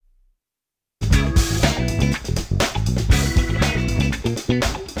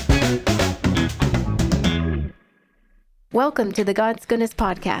Welcome to the God's Goodness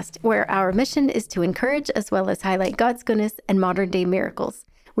Podcast, where our mission is to encourage as well as highlight God's goodness and modern-day miracles.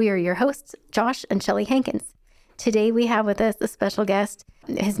 We are your hosts, Josh and Shelley Hankins. Today we have with us a special guest.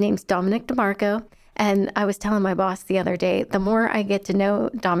 His name's Dominic DeMarco, and I was telling my boss the other day, the more I get to know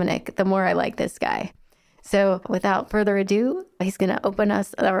Dominic, the more I like this guy. So without further ado, he's going to open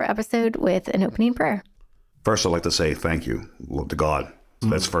us our episode with an opening prayer. First, I'd like to say thank you to God.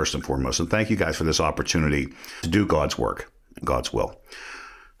 That's first and foremost. And thank you guys for this opportunity to do God's work, God's will.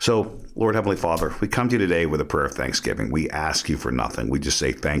 So, Lord Heavenly Father, we come to you today with a prayer of thanksgiving. We ask you for nothing. We just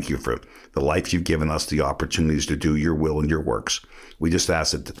say thank you for the life you've given us, the opportunities to do your will and your works. We just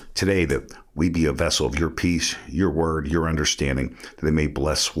ask that today that we be a vessel of your peace, your word, your understanding, that they may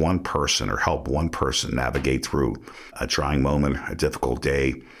bless one person or help one person navigate through a trying moment, a difficult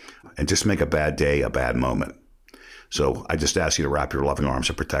day, and just make a bad day a bad moment. So I just ask you to wrap your loving arms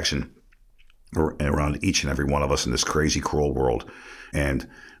of protection around each and every one of us in this crazy, cruel world. And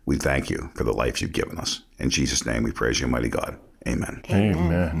we thank you for the life you've given us. In Jesus' name, we praise you, mighty God. Amen.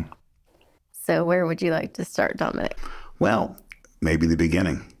 Amen. So where would you like to start, Dominic? Well, maybe the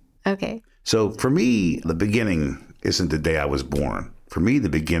beginning. Okay. So for me, the beginning isn't the day I was born. For me, the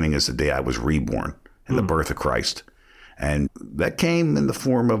beginning is the day I was reborn in the birth of Christ. And that came in the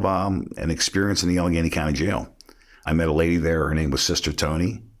form of an experience in the Allegheny County Jail. I met a lady there. Her name was Sister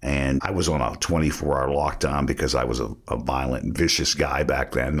Tony. And I was on a 24-hour lockdown because I was a violent and vicious guy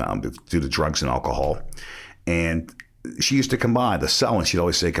back then due to drugs and alcohol. And she used to come by the cell and she'd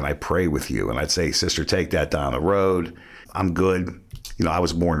always say, "Can I pray with you?" And I'd say, "Sister, take that down the road. I'm good." You know, I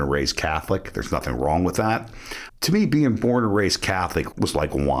was born and raised Catholic. There's nothing wrong with that. To me, being born and raised Catholic was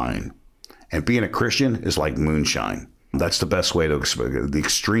like wine. And being a Christian is like moonshine. That's the best way to explain the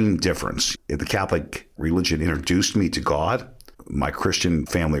extreme difference. The Catholic religion introduced me to God. My Christian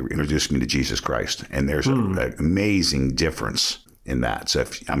family introduced me to Jesus Christ. And there's an amazing difference in that. So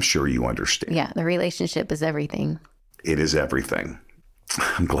I'm sure you understand. Yeah, the relationship is everything. It is everything.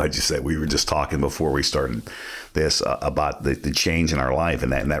 I'm glad you said. We were just talking before we started this about the change in our life,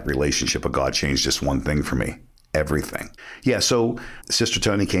 and that relationship with God changed just one thing for me. Everything. Yeah, so Sister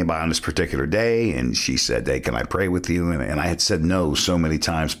Tony came by on this particular day and she said, "Hey, can I pray with you?" And I had said no so many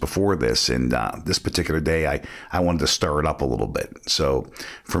times before this. And this particular day, I wanted to stir it up a little bit. So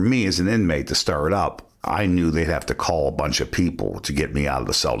for me as an inmate to stir it up, I knew they'd have to call a bunch of people to get me out of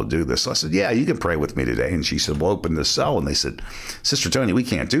the cell to do this. So I said, "Yeah, you can pray with me today." And she said, "Well, open the cell." And they said, "Sister Tony, we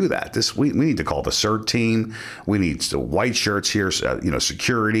can't do that. We need to call the CERT team. We need the white shirts here,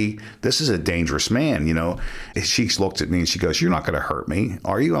 security. This is a dangerous man, She looked at me and she goes, "You're not going to hurt me,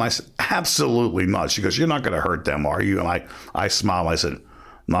 are you?" And I said, "Absolutely not." She goes, "You're not going to hurt them, are you?" And I smiled. I said,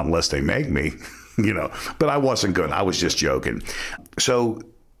 "Not unless they make me," But I wasn't good. I was just joking. So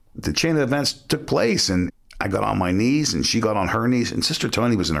the chain of events took place, and I got on my knees and she got on her knees, and Sister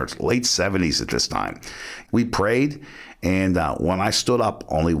Tony was in her late 70s at this time. We prayed, and when I stood up,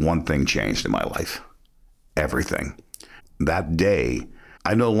 only one thing changed in my life. Everything. That day,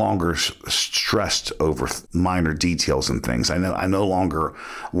 I no longer stressed over minor details and things. I no longer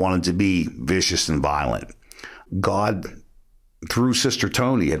wanted to be vicious and violent. God, through Sister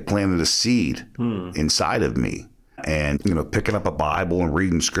Tony, had planted a seed inside of me. And, picking up a Bible and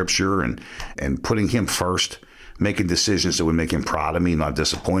reading scripture and putting him first, making decisions that would make him proud of me, not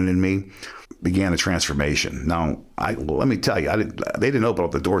disappointed in me, began a transformation. Now, let me tell you, they didn't open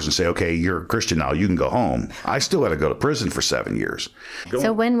up the doors and say, "Okay, you're a Christian now, you can go home." I still had to go to prison for 7 years.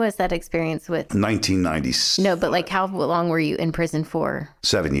 So when was that experience with? 1990s. No, but how long were you in prison for?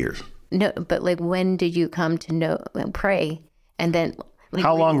 7 years. No, but when did you come to pray and then...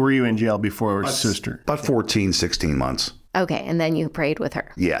 How long were you in jail before Sister? About 14, 16 months. Okay, and then you prayed with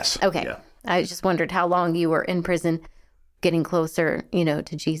her. Yes. Okay. Yeah. I just wondered how long you were in prison getting closer,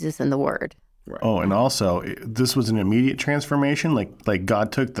 to Jesus and the Word. Right. Oh, and also, this was an immediate transformation? Like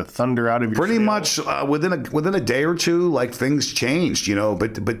God took the thunder out of your Pretty sail? much within a day or two, things changed,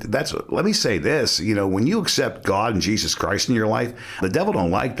 but let me say this, when you accept God and Jesus Christ in your life, the devil don't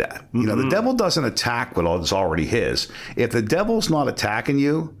like that. The devil doesn't attack what is already his. If the devil's not attacking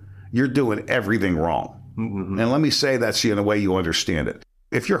you, you're doing everything wrong. Mm-hmm. And let me say that in a way you understand it.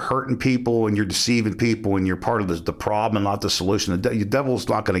 If you're hurting people and you're deceiving people and you're part of the problem and not the solution, the devil's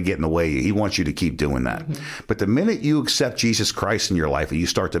not going to get in the way. He wants you to keep doing that. Mm-hmm. But the minute you accept Jesus Christ in your life and you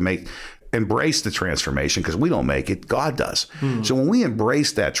start to embrace the transformation, because we don't make it, God does. Mm-hmm. So when we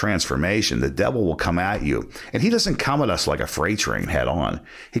embrace that transformation, the devil will come at you. And he doesn't come at us like a freight train head on.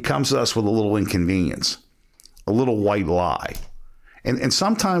 He comes at us with a little inconvenience, a little white lie. And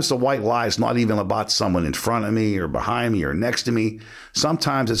sometimes the white lie is not even about someone in front of me or behind me or next to me.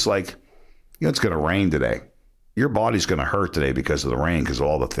 Sometimes it's like, it's going to rain today. Your body's going to hurt today because of the rain, because of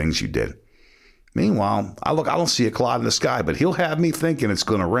all the things you did. Meanwhile, I don't see a cloud in the sky, but he'll have me thinking it's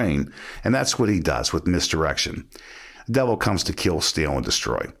going to rain. And that's what he does with misdirection. The devil comes to kill, steal, and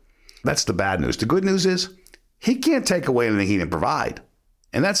destroy. That's the bad news. The good news is he can't take away anything he didn't provide.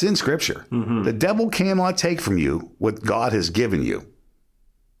 And that's in Scripture. Mm-hmm. The devil cannot take from you what God has given you.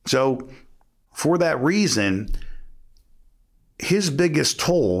 So for that reason, his biggest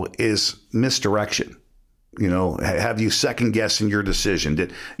toll is misdirection. Have you second guessing your decision?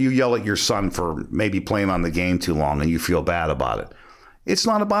 Did you yell at your son for maybe playing on the game too long and you feel bad about it? It's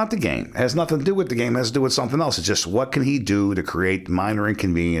not about the game. It has nothing to do with the game. It has to do with something else. It's just what can he do to create minor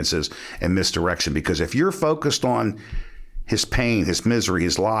inconveniences and misdirection? Because if you're focused on his pain, his misery,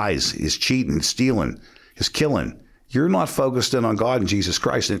 his lies, his cheating, his stealing, his killing, you're not focused in on God and Jesus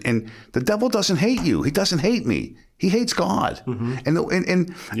Christ. And the devil doesn't hate you. He doesn't hate me. He hates God. Mm-hmm.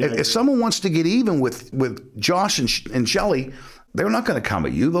 And if someone wants to get even with Josh and Shelley, they're not going to come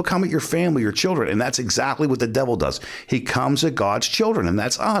at you. They'll come at your family, your children. And that's exactly what the devil does. He comes at God's children, and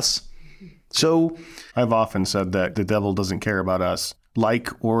that's us. So I've often said that the devil doesn't care about us, like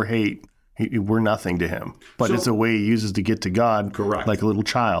or hate. We're nothing to him. But it's a way he uses to get to God. Correct. Like a little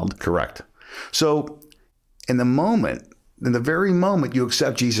child. Correct. So in the very moment you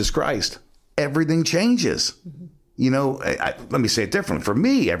accept Jesus Christ, everything changes. Mm-hmm. Let me say it differently. For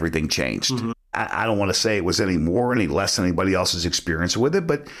me, everything changed. Mm-hmm. I don't want to say it was any more, any less than anybody else's experience with it.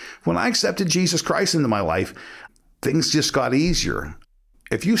 But when I accepted Jesus Christ into my life, things just got easier.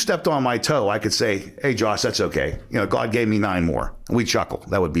 If you stepped on my toe, I could say, hey, Josh, that's okay. God gave me 9 more. And we'd chuckle.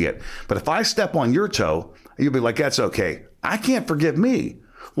 That would be it. But if I step on your toe, you'd be like, that's okay. I can't forgive me.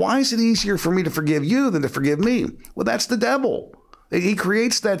 Why is it easier for me to forgive you than to forgive me? Well, that's the devil. He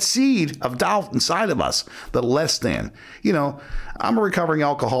creates that seed of doubt inside of us, the less than. I'm a recovering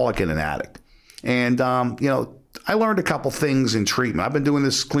alcoholic and an addict. And, I learned a couple things in treatment. I've been doing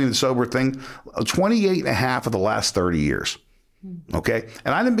this clean and sober thing 28 and a half of the last 30 years. Okay.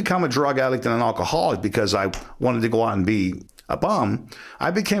 And I didn't become a drug addict and an alcoholic because I wanted to go out and be a bum.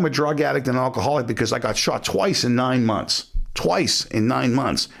 I became a drug addict and an alcoholic because I got shot twice in 9 months. Twice in 9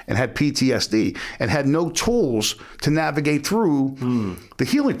 months, and had PTSD and had no tools to navigate through the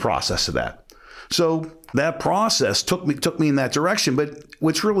healing process of that. So that process took me in that direction. But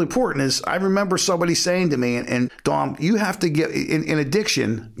what's really important is I remember somebody saying to me, and Dom, you have to give, in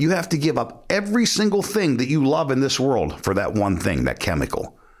addiction, you have to give up every single thing that you love in this world for that one thing, that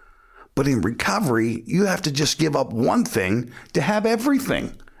chemical. But in recovery, you have to just give up one thing to have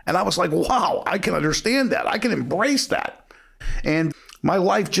everything. And I was like, wow, I can understand that. I can embrace that. And my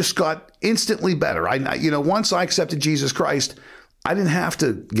life just got instantly better. Once I accepted Jesus Christ, I didn't have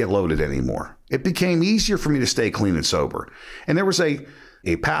to get loaded anymore. It became easier for me to stay clean and sober. And there was a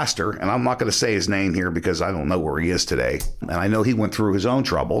pastor, and I'm not going to say his name here because I don't know where he is today. And I know he went through his own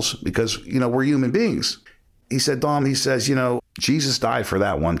troubles because, we're human beings. He said, Dom, Jesus died for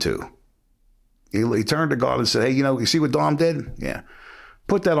that one too. He turned to God and said, hey, you see what Dom did? Yeah.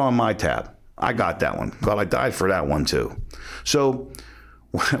 Put that on my tab. I got that one. God, I died for that one too. So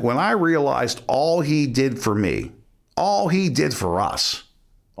when I realized all he did for me, all he did for us,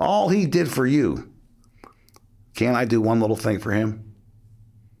 all he did for you, can't I do one little thing for him?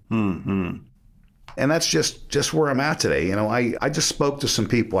 Mm-hmm. And that's just where I'm at today. I just spoke to some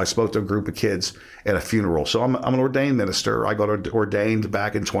people. I spoke to a group of kids at a funeral. So I'm an ordained minister. I got ordained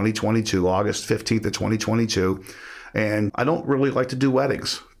back in 2022, August 15th of 2022. And I don't really like to do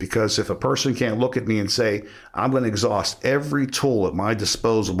weddings because if a person can't look at me and say, I'm going to exhaust every tool at my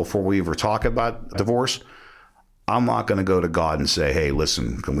disposal before we ever talk about divorce, I'm not going to go to God and say, hey,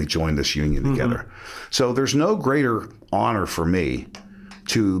 listen, can we join this union together? Mm-hmm. So there's no greater honor for me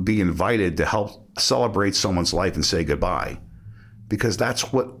to be invited to help celebrate someone's life and say goodbye, because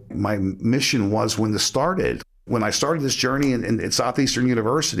that's what my mission was when this started. When I started this journey in Southeastern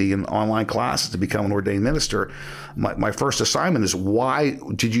University in online classes to become an ordained minister, my first assignment is, why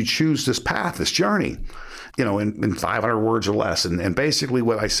did you choose this path, this journey? In 500 words or less. And basically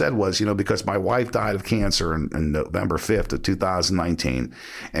what I said was, because my wife died of cancer in November 5th of 2019,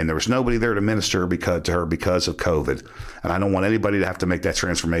 and there was nobody there to minister to her because of COVID. And I don't want anybody to have to make that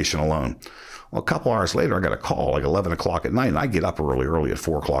transformation alone. Well, a couple hours later, I got a call like 11 o'clock at night, and I get up early at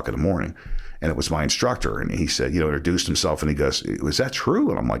 4 o'clock in the morning. And it was my instructor. And he said, introduced himself, and he goes, was that true?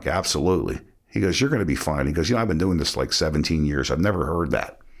 And I'm like, absolutely. He goes, you're going to be fine. He goes, I've been doing this like 17 years. I've never heard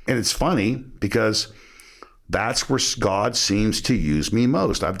that. And it's funny because that's where God seems to use me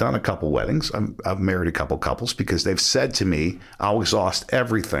most. I've done a couple weddings. I've married a couple couples because they've said to me, I'll exhaust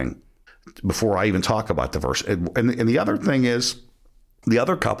everything before I even talk about divorce. And the other thing is, The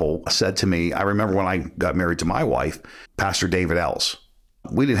other couple said to me, I remember when I got married to my wife, Pastor David Els.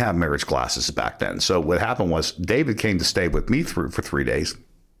 We didn't have marriage classes back then. So what happened was David came to stay with me for 3 days.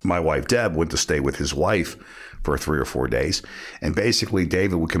 My wife, Deb, went to stay with his wife for 3 or 4 days. And basically,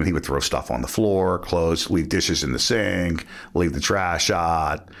 David would come in, he would throw stuff on the floor, clothes, leave dishes in the sink, leave the trash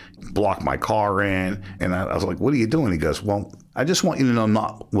out, block my car in. And I was like, what are you doing? He goes, well, I just want you to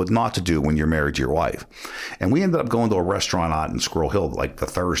know what not to do when you're married to your wife. And we ended up going to a restaurant out in Squirrel Hill, like the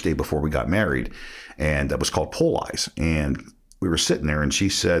Thursday before we got married. And it was called Pole Eyes. And we were sitting there and she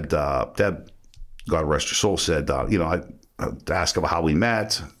said, Deb, God rest her soul, said, I ask about how we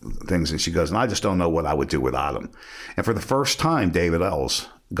met, things. And she goes, and I just don't know what I would do without him. And for the first time, David Els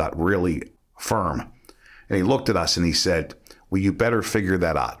got really firm. And he looked at us and he said, well, you better figure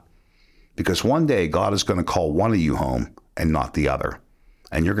that out. Because one day God is going to call one of you home and not the other.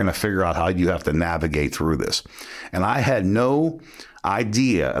 And you're going to figure out how you have to navigate through this. And I had no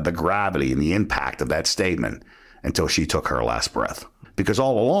idea of the gravity and the impact of that statement until she took her last breath. Because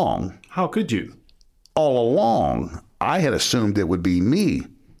all along, how could you? All along, I had assumed it would be me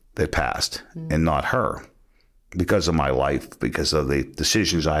that passed and not her, because of my life, because of the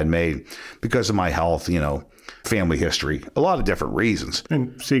decisions I had made, because of my health, family history, a lot of different reasons.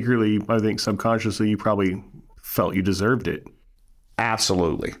 And secretly, I think subconsciously, you probably felt you deserved it.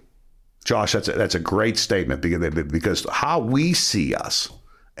 Absolutely. Josh, that's a great statement, because how we see us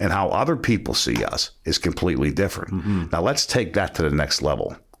and how other people see us is completely different. Mm-hmm. Now, let's take that to the next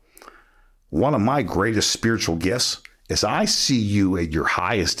level. One of my greatest spiritual gifts is I see you at your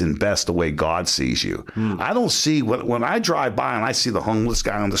highest and best the way God sees you. I don't see, when I drive by and I see the homeless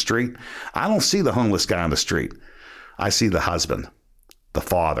guy on the street, I don't see the homeless guy on the street. I see the husband, the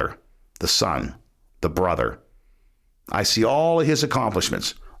father, the son, the brother. I see all of his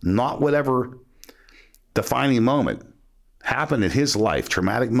accomplishments, not whatever defining moment happened in his life,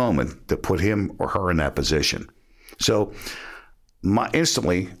 traumatic moment that put him or her in that position. So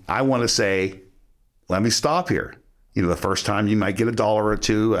instantly, I want to say, let me stop here. The first time you might get $1 or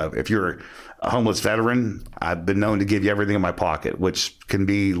 $2. If you're a homeless veteran, I've been known to give you everything in my pocket, which can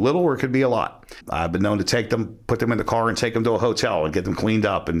be little or it could be a lot. I've been known to take them, put them in the car and take them to a hotel and get them cleaned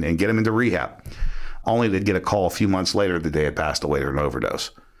up and get them into rehab, only to get a call a few months later the day I passed away to an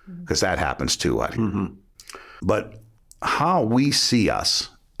overdose, because that happens too. Mm-hmm. But how we see us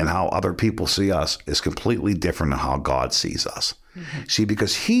and how other people see us is completely different than how God sees us. Mm-hmm. See,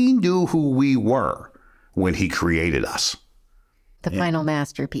 because he knew who we were when he created us. The final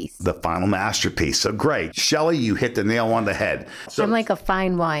masterpiece. The final masterpiece. So great. Shelley, you hit the nail on the head. So, I'm like a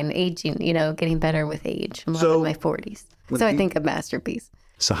fine wine, aging, getting better with age. I'm in my 40s. So I think a masterpiece.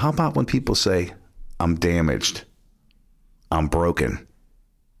 So how about when people say, I'm damaged, I'm broken?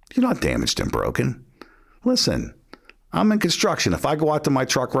 You're not damaged and broken. Listen, I'm in construction. If I go out to my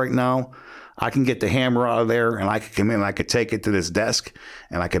truck right now, I can get the hammer out of there and I can come in and I could take it to this desk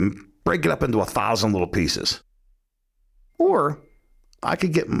and I can break it up into 1,000 little pieces. Or I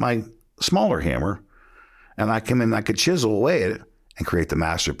could get my smaller hammer and I come in and I could chisel away at it and create the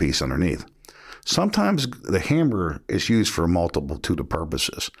masterpiece underneath. Sometimes the hammer is used for a multitude of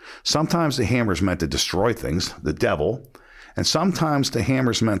purposes. Sometimes the hammer is meant to destroy things, the devil, and sometimes the hammer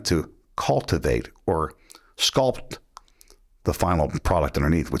is meant to cultivate or sculpt the final product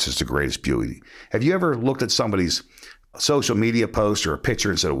underneath, which is the greatest beauty. Have you ever looked at somebody's social media post or a picture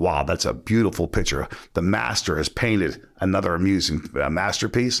and said, wow, that's a beautiful picture. The master has painted another amusing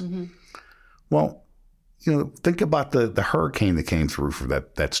masterpiece. Mm-hmm. Well, think about the hurricane that came through for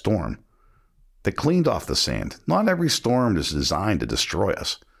that storm. They cleaned off the sand. Not every storm is designed to destroy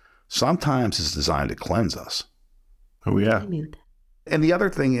us. Sometimes it's designed to cleanse us. Oh, yeah. And the other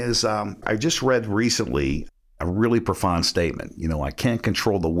thing is, I just read recently a really profound statement. I can't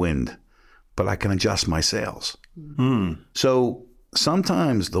control the wind, but I can adjust my sails. So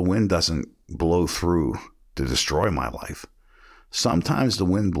sometimes the wind doesn't blow through to destroy my life. Sometimes the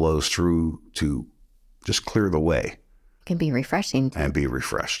wind blows through to just clear the way. It can be refreshing. And be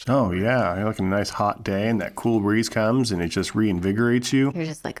refreshed. Oh, yeah. You're like a nice hot day and that cool breeze comes and it just reinvigorates you. You're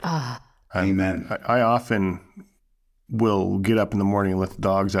just like, ah. Oh. Amen. I often will get up in the morning and let the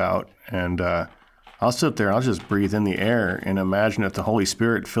dogs out and I'll sit there and I'll just breathe in the air and imagine that the Holy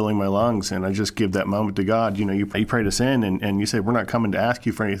Spirit filling my lungs, and I just give that moment to God. You prayed us in and you say, we're not coming to ask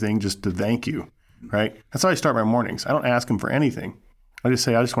you for anything, just to thank you, right? That's how I start my mornings. I don't ask him for anything. I just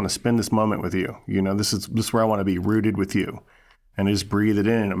say, I just want to spend this moment with you. This is where I want to be rooted with you. And I just breathe it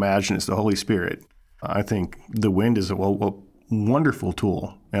in and imagine it's the Holy Spirit. I think the wind is what wonderful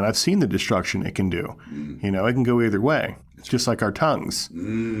tool. And I've seen the destruction it can do. You know, it can go either way. It's just like our tongues.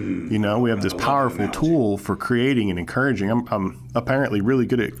 You know, we have this powerful tool for creating and encouraging. I'm apparently really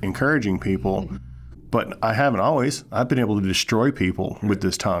good at encouraging people, but I haven't always. I've been able to destroy people with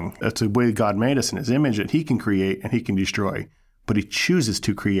this tongue. That's the way God made us in his image, that he can create and he can destroy, but he chooses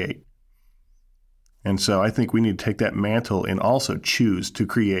to create. And so I think we need to take that mantle and also choose to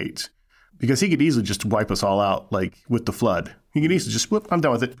create, because he could easily just wipe us all out, like with the flood. He could easily just, whoop, I'm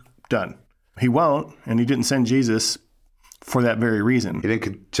done with it, done. He won't, and he didn't send Jesus for that very reason. He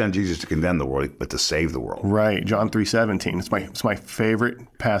didn't send Jesus to condemn the world, but to save the world. Right, John 3:17. It's my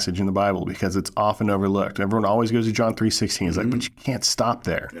favorite passage in the Bible because it's often overlooked. Everyone always goes to John 3:16. It's like, but you can't stop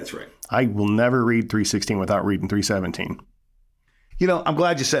there. That's right. I will never read 3:16 without reading 3:17. You know, I'm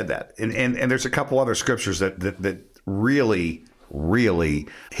glad you said that. And there's a couple other scriptures that really, really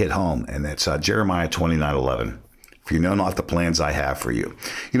hit home, and that's Jeremiah 29:11. For you know not the plans I have for you.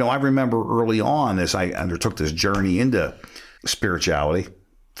 You know, I remember early on as I undertook this journey into spirituality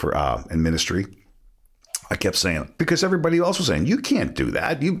and ministry, I kept saying, because everybody else was saying, you can't do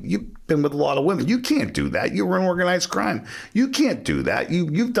that. You've been with a lot of women. You can't do that. You were in organized crime. You can't do that.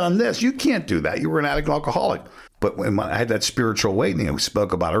 You've done this. You can't do that. You were an addict and alcoholic. But when I had that spiritual awakening we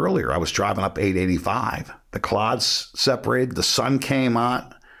spoke about earlier, I was driving up 885. The clouds separated. The sun came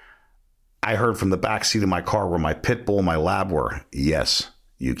on. I heard from the back seat of my car where my pit bull and my lab were, yes,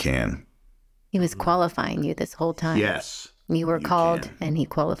 you can. He was qualifying you this whole time. Yes. You were called and he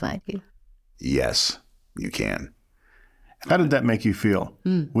qualified you. Yes, you can. How did that make you feel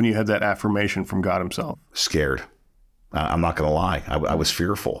when you had that affirmation from God himself? Scared. I'm not going to lie. I was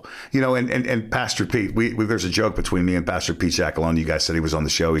fearful. You know, and Pastor Pete, there's a joke between me and Pastor Pete Jackalone. You guys said he was on the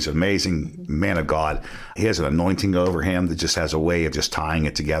show. He's an amazing man of God. He has an anointing over him that just has a way of just tying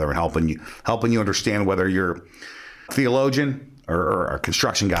it together and helping you understand whether you're a theologian or a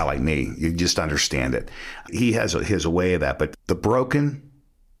construction guy like me. You just understand it. He has a way of that. But the broken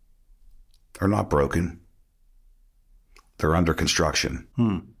are not broken. They're under construction.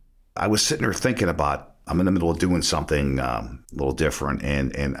 I was sitting there thinking about, I'm in the middle of doing something a little different.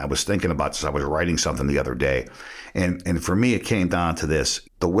 And I was thinking about this. I was writing something the other day. And for me, it came down to this.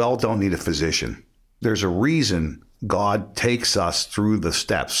 The well don't need a physician. There's a reason God takes us through the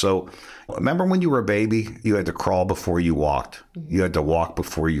steps. So remember when you were a baby, you had to crawl before you walked. You had to walk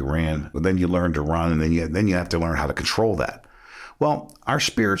before you ran. Then you learned to run. And then you have to learn how to control that. Well, our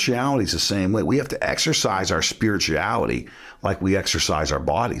spirituality is the same way. We have to exercise our spirituality like we exercise our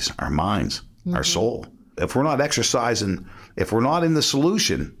bodies, our minds, our soul. If we're not exercising, if we're not in the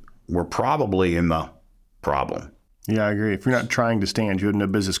solution, we're probably in the problem. Yeah, I agree. If you're not trying to stand, you have no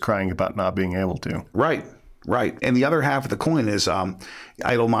business crying about not being able to. Right. And the other half of the coin is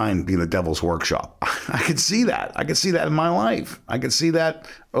idle mind being the devil's workshop. I could see that. I could see that in my life. I could see that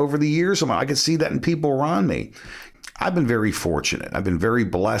over the years. I could see that in people around me. I've been very fortunate. I've been very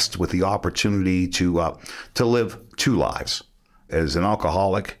blessed with the opportunity to live two lives, as an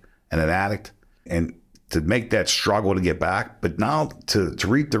alcoholic and an addict, and to make that struggle to get back, but now to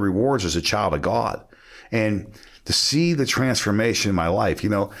reap the rewards as a child of God and to see the transformation in my life, you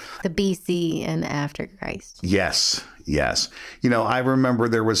know. The BC and after Christ. Yes. You know, I remember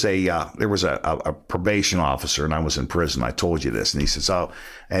there was a probation officer, and I was in prison. I told you this, and he says,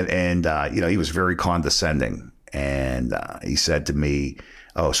 you know, he was very condescending. And he said to me,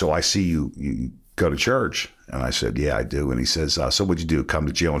 oh, so I see you go to church. And I said, yeah, I do. And he says, so what'd you do? Come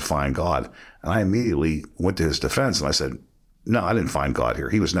to jail and find God? And I immediately went to his defense and I said, no, I didn't find God here.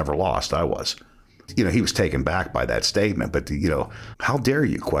 He was never lost. I was. You know, he was taken back by that statement. But, you know, how dare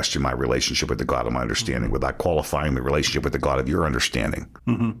you question my relationship with the God of my understanding without qualifying the relationship with the God of your understanding?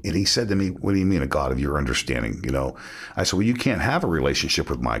 And he said to me, what do you mean a God of your understanding? You know, I said, well, you can't have a relationship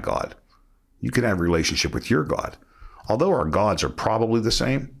with my God. You can have a relationship with your God. Although our gods are probably the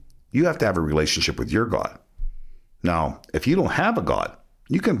same, you have to have a relationship with your God. Now, if you don't have a God,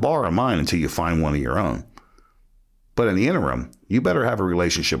 you can borrow mine until you find one of your own. But in the interim, you better have a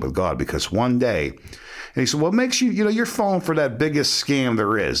relationship with God, because one day, and he said, what makes you, you're falling for that biggest scam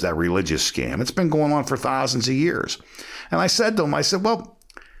there is, that religious scam. It's been going on for thousands of years. And I said to him, well,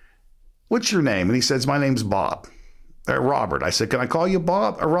 what's your name? And he says, my name's Bob. Robert. I said, can I call you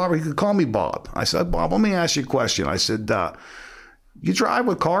Bob? Or Robert, you could call me Bob. I said, Bob, let me ask you a question. I said, you drive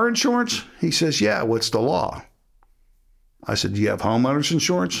with car insurance? He says, yeah, what's the law? I said, do you have homeowner's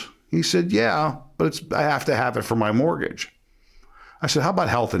insurance? He said, yeah, but I have to have it for my mortgage. I said, how about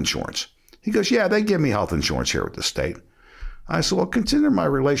health insurance? He goes, yeah, they give me health insurance here at the state. I said, well, consider my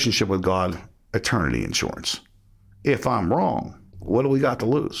relationship with God eternity insurance. If I'm wrong, what do we got to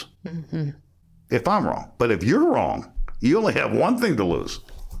lose? If I'm wrong. But if you're wrong, You only have one thing to lose.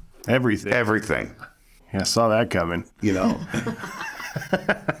 Everything. Everything. Yeah, I saw that coming. You know.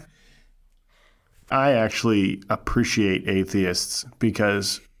 I actually appreciate atheists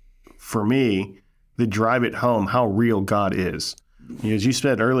because, for me, they drive it home how real God is. As you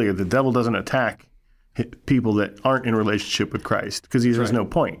said earlier, the devil doesn't attack people that aren't in relationship with Christ because there's no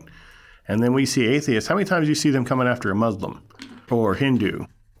point. And then we see atheists. How many times do you see them coming after a Muslim or Hindu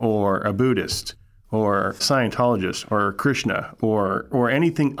or a Buddhist or Scientologist or Krishna or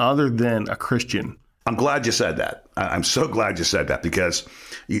anything other than a Christian? I'm glad you said that. I'm so glad you said that because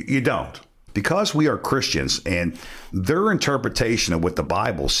you don't. Because we are Christians and their interpretation of what the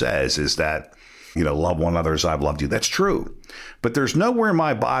Bible says is that, love one another as I've loved you. That's true. But there's nowhere in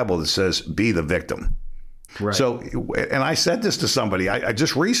my Bible that says be the victim. Right. So, and I said this to somebody, I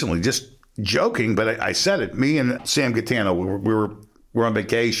just recently, just joking, but I said it. Me and Sam Gattano, we're on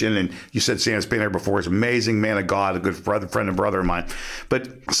vacation, and you said Sam's been there before. He's an amazing man of God, a good friend and brother of mine.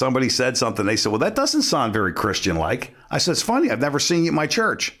 But somebody said something. They said, well, that doesn't sound very Christian-like. I said, it's funny. I've never seen you at my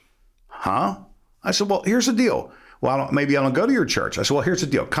church. Huh? I said, well, here's the deal. Well, maybe I don't go to your church. I said, well, here's the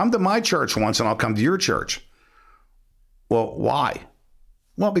deal. Come to my church once and I'll come to your church. Well, why?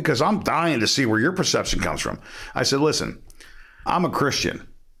 Well, because I'm dying to see where your perception comes from. I said, listen, I'm a Christian,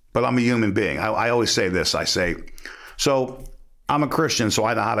 but I'm a human being. I always say this. I say, so I'm a Christian, so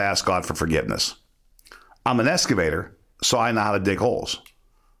I know how to ask God for forgiveness. I'm an excavator, so I know how to dig holes.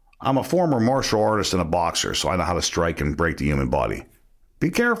 I'm a former martial artist and a boxer, so I know how to strike and break the human body.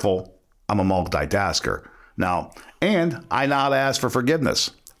 Be careful. I'm a multitasker. Now, and I know how to ask for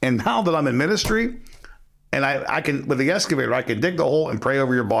forgiveness. And now that I'm in ministry, and I can, with the excavator, I can dig the hole and pray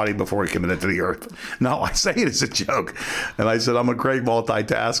over your body before you commit it to the earth. No, I say it as a joke. And I said, I'm a great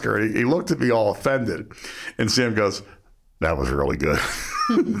multitasker. And he looked at me all offended. And Sam goes, that was really good.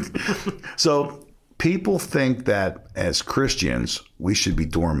 So people think that as Christians, we should be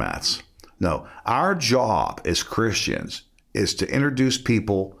doormats. No, our job as Christians is to introduce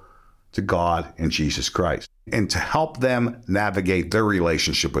people to God and Jesus Christ and to help them navigate their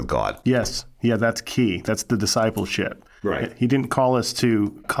relationship with God. Yes. Yeah, that's key. That's the discipleship. Right. He didn't call us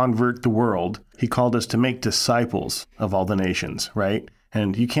to convert the world. He called us to make disciples of all the nations, right?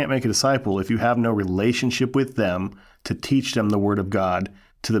 And you can't make a disciple if you have no relationship with them to teach them the word of God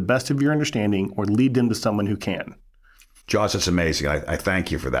to the best of your understanding or lead them to someone who can. Josh, that's amazing. I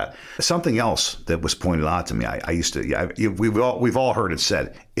thank you for that. Something else that was pointed out to me, we've all heard it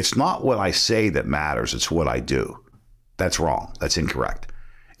said, it's not what I say that matters, it's what I do. That's wrong. That's incorrect.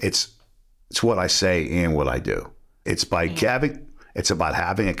 It's what I say and what I do. It's about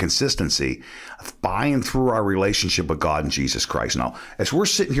having a consistency of buying through our relationship with God and Jesus Christ. Now, as we're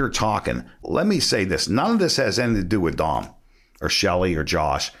sitting here talking, let me say this. None of this has anything to do with Dom or Shelley or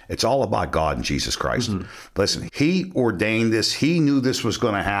Josh. It's all about God and Jesus Christ. Mm-hmm. Listen, he ordained this. He knew this was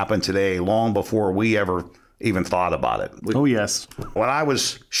going to happen today long before we ever even thought about it. Oh, yes. When I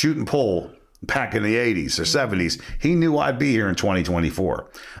was shooting pool back in the 80s or 70s, he knew I'd be here in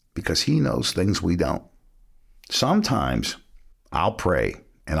 2024 because he knows things we don't. Sometimes I'll pray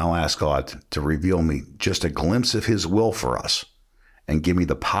and I'll ask God to reveal me just a glimpse of his will for us and give me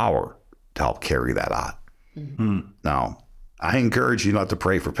the power to help carry that out. Mm-hmm. Now, I encourage you not to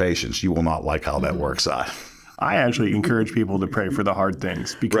pray for patience. You will not like how that works out. I actually encourage people to pray for the hard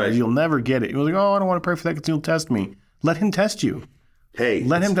things because you'll never get it. You're like, oh, I don't want to pray for that because he'll test me. Let him test you. Hey,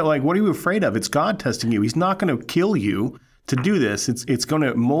 let him, what are you afraid of? It's God testing you. He's not going to kill you to do this. It's going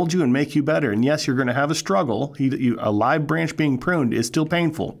to mold you and make you better. And yes, you're going to have a struggle. A live branch being pruned is still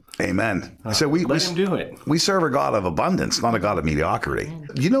painful. Amen. So let him do it. We serve a God of abundance, not a God of mediocrity.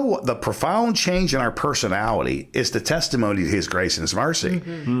 You know what? The profound change in our personality is the testimony to his grace and his mercy.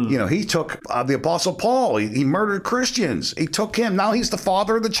 Mm-hmm. You know, he took the Apostle Paul. He murdered Christians. He took him. Now he's the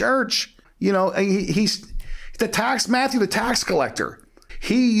father of the church. You know, he's Matthew, the tax collector.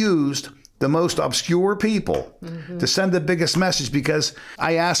 He used the most obscure people to send the biggest message because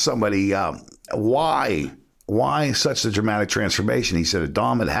I asked somebody, why such a dramatic transformation? He said,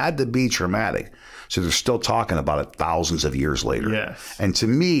 Dom, it had to be traumatic. So they're still talking about it thousands of years later. Yes. And to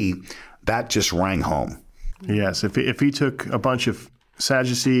me, that just rang home. Yes. If he took a bunch of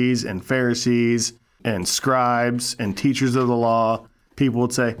Sadducees and Pharisees and scribes and teachers of the law, people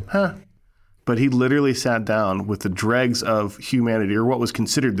would say, huh. But he literally sat down with the dregs of humanity, or what was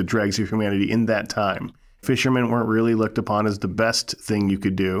considered the dregs of humanity in that time. Fishermen weren't really looked upon as the best thing you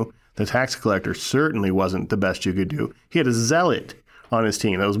could do. The tax collector certainly wasn't the best you could do. He had a zealot on his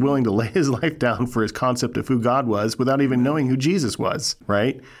team that was willing to lay his life down for his concept of who God was without even knowing who Jesus was,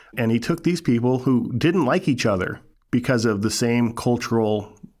 right? And he took these people who didn't like each other because of the same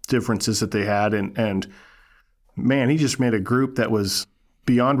cultural differences that they had and man, he just made a group that was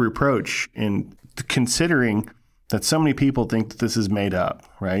beyond reproach in considering that so many people think that this is made up,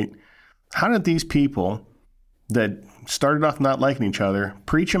 right? How did these people that started off not liking each other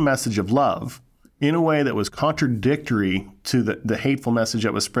preach a message of love in a way that was contradictory to the hateful message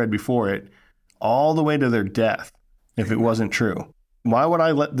that was spread before it, all the way to their death, if it wasn't true? Why would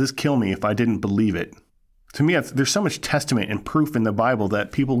I let this kill me if I didn't believe it? To me, there's so much testament and proof in the Bible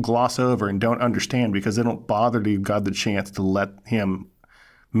that people gloss over and don't understand because they don't bother to give God the chance to let him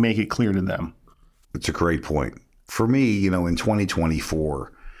make it clear to them. It's a great point. For me, in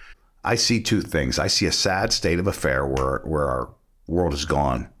 2024, I see two things. I see a sad state of affair where our world is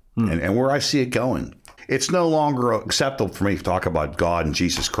gone and where I see it going. It's no longer acceptable for me to talk about God and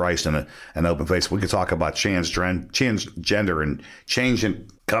Jesus Christ in an open face. We could talk about transgender and changing,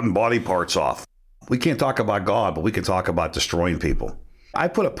 cutting body parts off. We can't talk about God, but we can talk about destroying people. I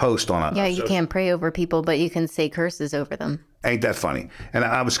put a post on you can't pray over people, but you can say curses over them. Ain't that funny? And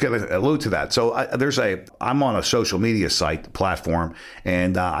I was going to allude to that. So I'm on a social media site platform,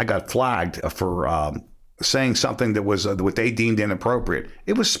 and I got flagged for saying something that was what they deemed inappropriate.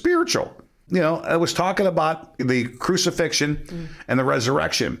 It was spiritual. I was talking about the crucifixion and the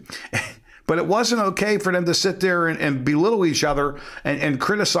resurrection. But it wasn't okay for them to sit there and belittle each other and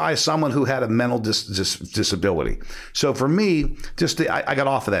criticize someone who had a mental disability. So for me, I got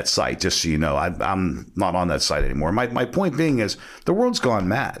off of that site, just so you know. I'm not on that site anymore. My point being is the world's gone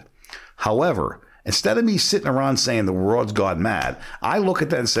mad. However, instead of me sitting around saying the world's gone mad, I look at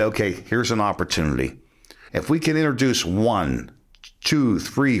that and say, okay, here's an opportunity. If we can introduce 1, 2,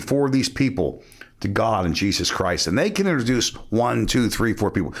 3, 4 of these people to God and Jesus Christ, and they can introduce 1, 2, 3,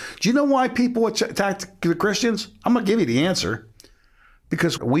 4 people. Do you know why people attack the Christians? I'm going to give you the answer.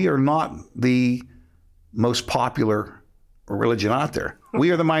 Because we are not the most popular religion out there. We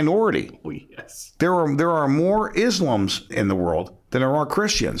are the minority. Yes. There are more Islams in the world than there are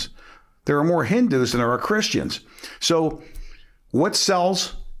Christians. There are more Hindus than there are Christians. So what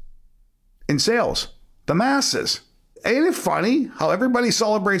sells in sales? The masses. Ain't it funny how everybody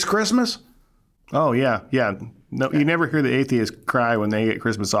celebrates Christmas? Oh, yeah. No, you never hear the atheists cry when they get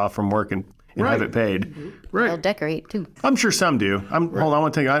Christmas off from work and have it paid. Right. They'll decorate, too. I'm sure some do. Hold on, I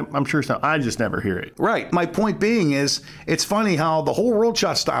want to tell you, I'm sure some. I just never hear it. Right. My point being is, it's funny how the whole world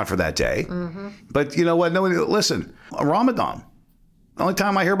shuts down for that day. But you know what? Nobody, listen, Ramadan. The only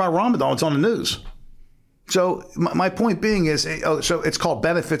time I hear about Ramadan, it's on the news. So my point being is, so it's called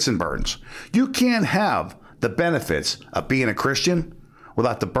benefits and burdens. You can't have the benefits of being a Christian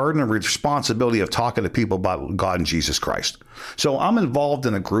without the burden and responsibility of talking to people about God and Jesus Christ. So I'm involved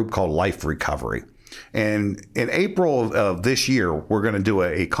in a group called Life Recovery. And in April of this year, we're going to do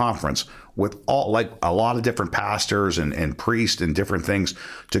a conference with a lot of different pastors and priests and different things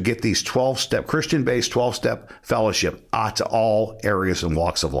to get these 12-step, Christian-based 12-step fellowship out to all areas and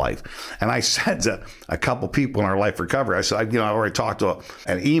walks of life. And I said to a couple people in our Life Recovery, I said, I already talked to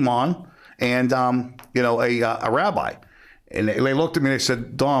an imam and, a rabbi. And they looked at me and they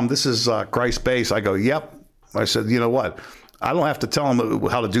said, Dom, this is Christ-based. I go, yep. I said, you know what? I don't have to tell them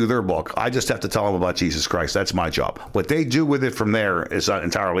how to do their book. I just have to tell them about Jesus Christ. That's my job. What they do with it from there is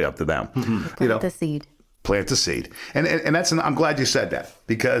entirely up to them. Plant the seed. Plant the seed. And I'm glad you said that,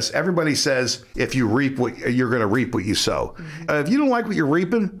 because everybody says if you reap what you're going to reap what you sow. If you don't like what you're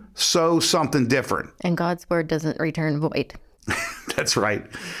reaping, sow something different. And God's word doesn't return void. That's right.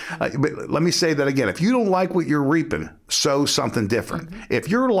 But let me say that again. If you don't like what you're reaping, sow something different. If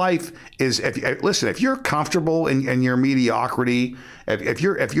your life is, if you're comfortable in your mediocrity, if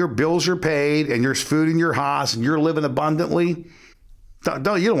your bills are paid and there's food in your house and you're living abundantly, you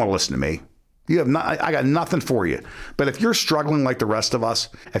don't want to listen to me. I got nothing for you. But if you're struggling like the rest of us,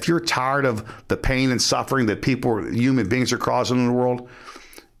 if you're tired of the pain and suffering that human beings are causing in the world,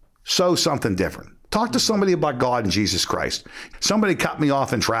 sow something different. Talk to somebody about God and Jesus Christ. Somebody cut me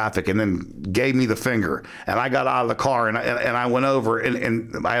off in traffic and then gave me the finger. And I got out of the car and I went over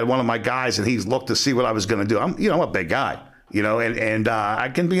and I had one of my guys and he looked to see what I was going to do. I'm a big guy, and I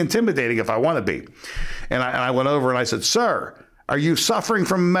can be intimidating if I want to be. And I went over and I said, sir, are you suffering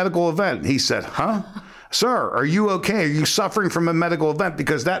from a medical event? He said, huh? Sir, are you okay? Are you suffering from a medical event?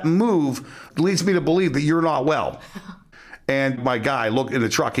 Because that move leads me to believe that you're not well. And my guy looked in the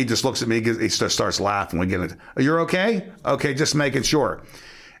truck. He just looks at me. He starts laughing. We get it. You're okay? Okay, just making sure.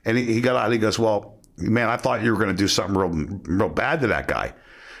 And he got out. He goes, well, man, I thought you were going to do something real bad to that guy.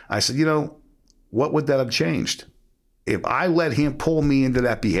 I said, what would that have changed? If I let him pull me into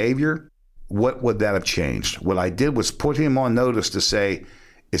that behavior, what would that have changed? What I did was put him on notice to say,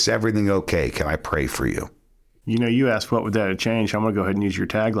 is everything okay? Can I pray for you? You asked what would that have changed. I'm going to go ahead and use your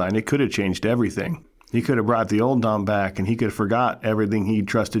tagline. It could have changed everything. He could have brought the old Dom back, and he could have forgot everything he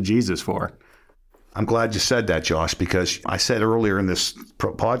trusted Jesus for. I'm glad you said that, Josh, because I said earlier in this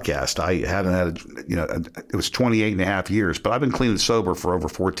podcast, I haven't had, it was 28 and a half years, but I've been clean and sober for over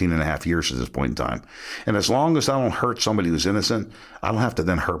 14 and a half years at this point in time. And as long as I don't hurt somebody who's innocent, I don't have to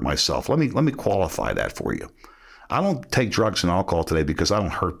then hurt myself. Let me qualify that for you. I don't take drugs and alcohol today because I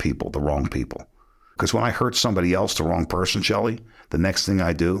don't hurt people, the wrong people. Because when I hurt somebody else, the wrong person, Shelley, the next thing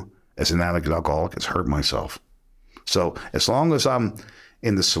I do as an addict and alcoholic is hurt myself. So as long as I'm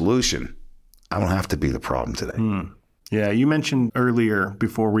in the solution, I don't have to be the problem today. Yeah, you mentioned earlier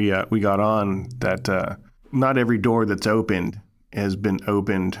before we got on that not every door that's opened has been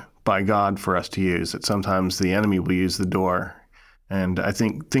opened by God for us to use. That sometimes the enemy will use the door. And I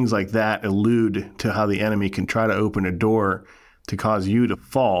think things like that allude to how the enemy can try to open a door to cause you to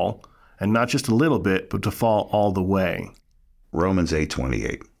fall, and not just a little bit, but to fall all the way. Romans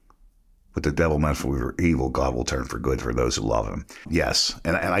 8:28. What the devil meant for evil, God will turn for good for those who love him. Yes.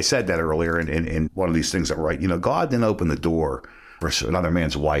 And I said that earlier in one of these things that right. God didn't open the door for another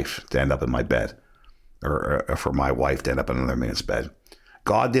man's wife to end up in my bed, or for my wife to end up in another man's bed.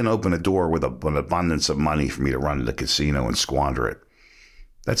 God didn't open a door with an abundance of money for me to run to the casino and squander it.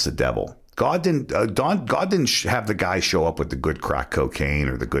 That's the devil. God didn't have the guy show up with the good crack cocaine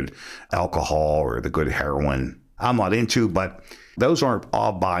or the good alcohol or the good heroin. I'm not into, but those aren't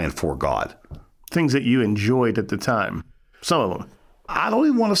all by and for God. Things that you enjoyed at the time. Some of them. I don't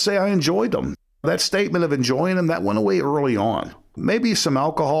even want to say I enjoyed them. That statement of enjoying them, that went away early on. Maybe some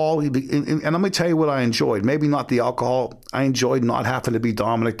alcohol. And let me tell you what I enjoyed. Maybe not the alcohol. I enjoyed not having to be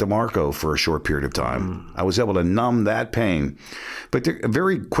Dominic DeMarco for a short period of time. I was able to numb that pain. But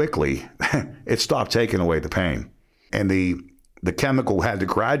very quickly, it stopped taking away the pain. And the chemical had to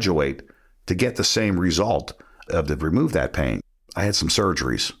graduate to get the same result of to remove that pain. I had some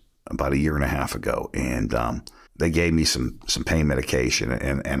surgeries about a year and a half ago, and they gave me some pain medication.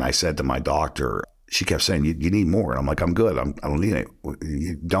 And I said to my doctor, she kept saying, you need more. And I'm like, I'm good. I don't need it.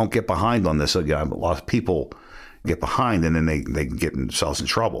 You don't get behind on this. Again, a lot of people get behind and then they can get themselves in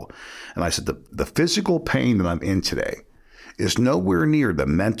trouble. And I said, the physical pain that I'm in today is nowhere near the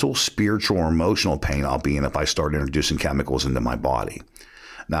mental, spiritual, or emotional pain I'll be in if I start introducing chemicals into my body.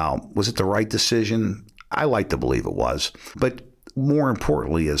 Now, was it the right decision? I like to believe it was. But more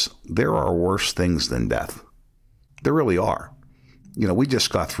importantly is there are worse things than death. There really are. We just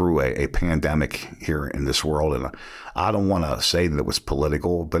got through a pandemic here in this world, and I don't want to say that it was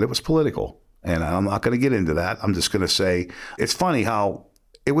political, but it was political. And I'm not going to get into that. I'm just going to say it's funny how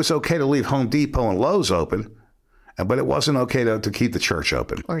it was okay to leave Home Depot and Lowe's open, but it wasn't okay to keep the church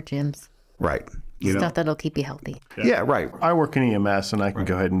open. Or gyms. Right. Stuff that'll keep you healthy. Yeah, right. I work in EMS, and I can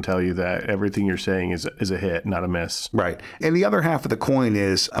go ahead and tell you that everything you're saying is a hit, not a miss. Right. And the other half of the coin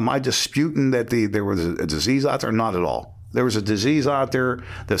is, am I disputing that there was a disease out there? Not at all. There was a disease out there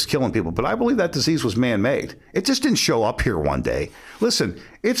that's killing people, but I believe that disease was man-made. It just didn't show up here one day. Listen,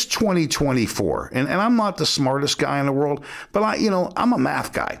 it's 2024, and I'm not the smartest guy in the world, but I'm a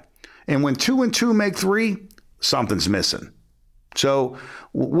math guy. And when 2 and 2 make 3, something's missing. So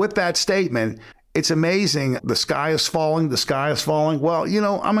with that statement, it's amazing. The sky is falling. The sky is falling. Well,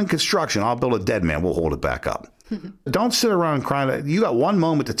 I'm in construction. I'll build a dead man. We'll hold it back up. Don't sit around crying. You got one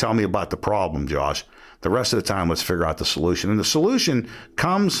moment to tell me about the problem, Josh. The rest of the time, let's figure out the solution. And the solution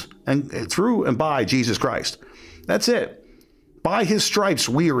comes through and by Jesus Christ. That's it. By his stripes,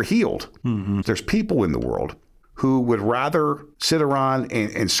 we are healed. Mm-hmm. There's people in the world who would rather sit around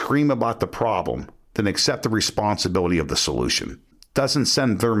and scream about the problem than accept the responsibility of the solution. Doesn't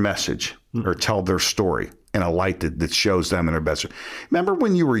send their message or tell their story in a light that shows them in their best. Remember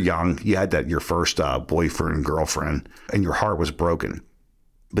when you were young, you had your first boyfriend and girlfriend, and your heart was broken.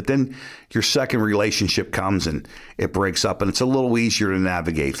 But then your second relationship comes and it breaks up, and it's a little easier to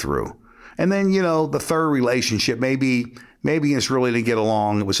navigate through. And then, the third relationship, maybe it's really to get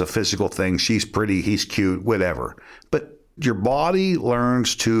along. It was a physical thing. She's pretty, he's cute, whatever. But your body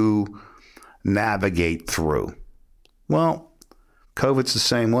learns to navigate through. Well, COVID's the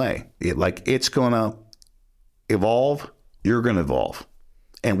same way. It's going to evolve. You're going to evolve.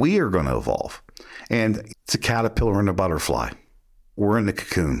 And we are going to evolve. And it's a caterpillar and a butterfly. We're in the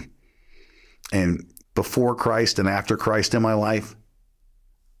cocoon. And before Christ and after Christ in my life,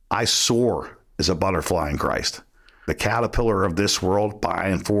 I soar as a butterfly in Christ. The caterpillar of this world, by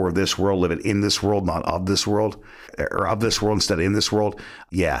and for this world, living in this world, not of this world, or of this world instead of in this world.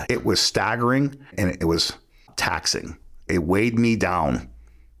 Yeah, it was staggering and it was taxing. It weighed me down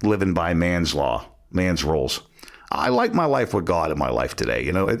living by man's law, man's rules. I like my life with God in my life today.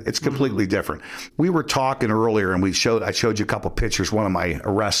 It's completely different. We were talking earlier, and I showed you a couple pictures, one of my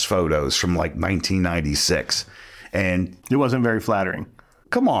arrest photos from like 1996. And it wasn't very flattering.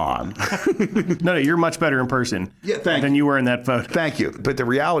 Come on. No, you're much better in person than you were in that photo. Thank you. But the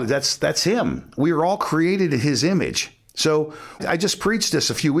reality, that's him. We are all created in his image. So I just preached this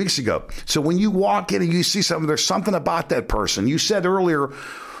a few weeks ago. So when you walk in and you see something, there's something about that person. You said earlier,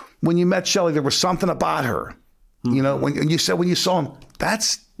 when you met Shelley, there was something about her. When you saw him,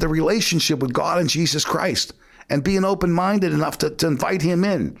 that's the relationship with God and Jesus Christ, and being open-minded enough to invite him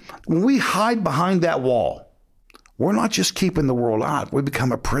in. When we hide behind that wall, we're not just keeping the world out. We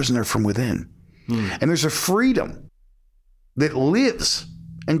become a prisoner from within. And there's a freedom that lives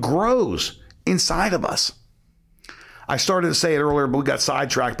and grows inside of us. I started to say it earlier, but we got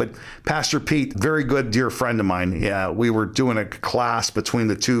sidetracked. But Pastor Pete, very good, dear friend of mine, we were doing a class between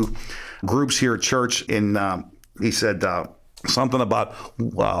the two groups here at church, and he said something about,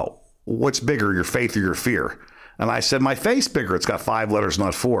 what's bigger, your faith or your fear? And I said, my faith's bigger. It's got 5 letters,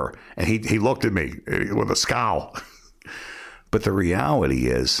 not 4. And he looked at me with a scowl. But the reality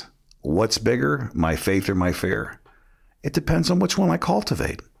is, what's bigger, my faith or my fear? It depends on which one I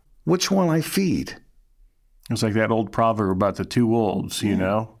cultivate, which one I feed. It's like that old proverb about the 2 wolves,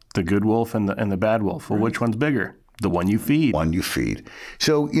 the good wolf and the bad wolf. Well, which one's bigger? The one you feed. One you feed.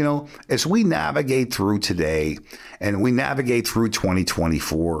 So, as we navigate through today and we navigate through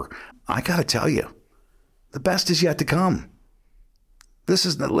 2024, I got to tell you, the best is yet to come.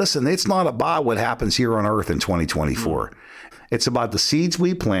 Listen, it's not about what happens here on earth in 2024. It's about the seeds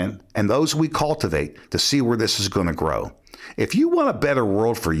we plant and those we cultivate to see where this is going to grow. If you want a better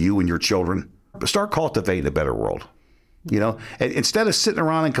world for you and your children, start cultivating a better world. Instead of sitting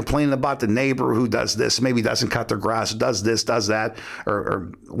around and complaining about the neighbor who does this, maybe doesn't cut their grass, does this, does that,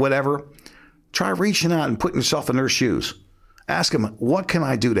 or whatever, try reaching out and putting yourself in their shoes. Ask them, what can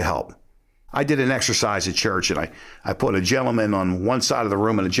I do to help? I did an exercise at church, and I put a gentleman on one side of the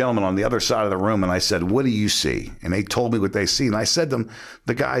room and a gentleman on the other side of the room, and I said, what do you see? And they told me what they see. And I said to them,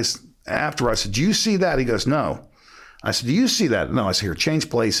 the guys after, I said, do you see that? He goes, no. I said, do you see that? No. I said, here, change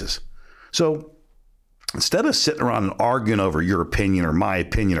places. So instead of sitting around and arguing over your opinion or my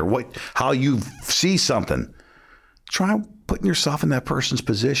opinion or how you see something, try putting yourself in that person's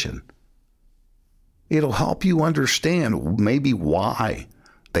position. It'll help you understand maybe why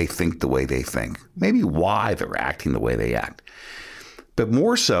they think the way they think, maybe why they're acting the way they act. But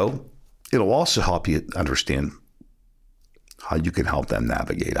more so, it'll also help you understand how you can help them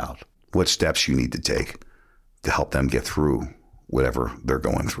navigate out, what steps you need to take to help them get through whatever they're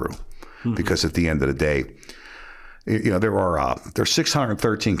going through. Because at the end of the day, there's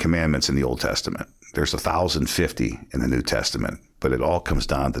 613 commandments in the Old Testament. There's 1,050 in the New Testament, but it all comes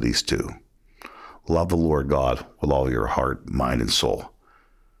down to these 2. Love the Lord God with all your heart, mind, and soul.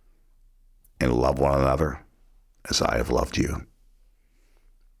 And love one another as I have loved you.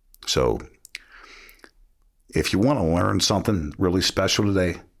 So if you want to learn something really special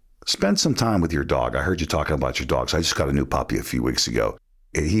today, spend some time with your dog. I heard you talking about your dogs. I just got a new puppy a few weeks ago.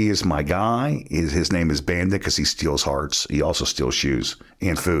 He is my guy. His name is Bandit because he steals hearts. He also steals shoes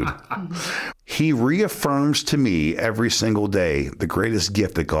and food. He reaffirms to me every single day the greatest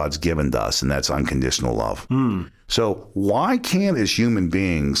gift that God's given to us, and that's unconditional love. So why can't, as human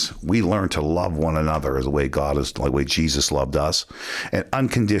beings, we learn to love one another the way the way Jesus loved us, and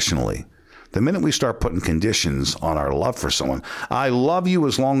unconditionally? The minute we start putting conditions on our love for someone, I love you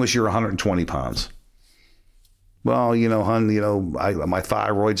as long as you're 120 pounds. Well, hon, my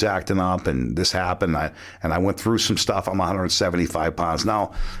thyroid's acting up and this happened. I went through some stuff. I'm 175 pounds.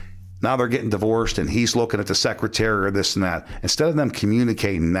 Now they're getting divorced and he's looking at the secretary or this and that. Instead of them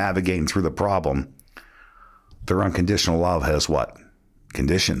communicating, navigating through the problem, their unconditional love has what?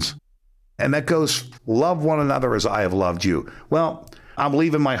 Conditions. And that goes, love one another as I have loved you. Well, I'm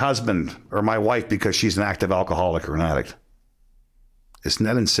leaving my husband or my wife because she's an active alcoholic or an addict. Isn't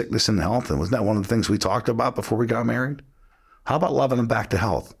that in sickness and health? And wasn't that one of the things we talked about before we got married? How about loving them back to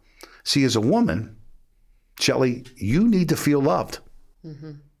health? See, as a woman, Shelley, you need to feel loved.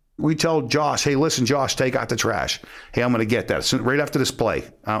 We tell Josh, hey, listen, Josh, take out the trash. Hey, I'm going to get that. Right after this play,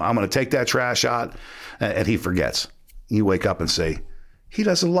 I'm going to take that trash out. And he forgets. You wake up and say, he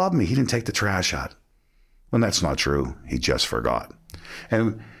doesn't love me. He didn't take the trash out. When that's not true. He just forgot.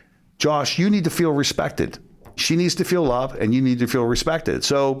 And Josh, you need to feel respected. She needs to feel loved, and you need to feel respected.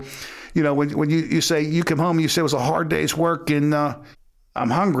 So, when you say, you come home and you say it was a hard day's work and I'm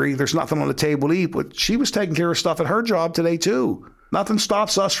hungry, there's nothing on the table to eat, but she was taking care of stuff at her job today too. Nothing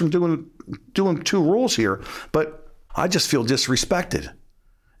stops us from doing 2 rules here, but I just feel disrespected.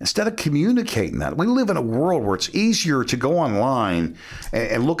 Instead of communicating that, we live in a world where it's easier to go online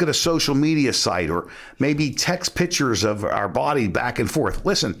and look at a social media site or maybe text pictures of our body back and forth.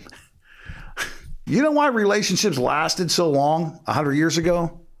 Listen, you know why relationships lasted so long 100 years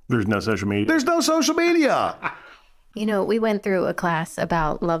ago? There's no social media. There's no social media. You know, we went through a class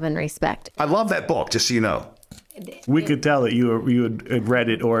about love and respect. I love that book, just so you know. We could tell that you had read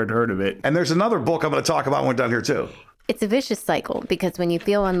it or had heard of it. And there's another book I'm going to talk about when we're done here, too. It's a vicious cycle because when you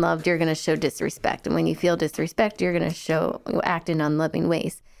feel unloved, you're going to show disrespect. And when you feel disrespect, you're going to act in unloving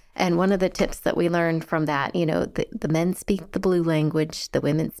ways. And one of the tips that we learned from that, you know, the men speak the blue language, the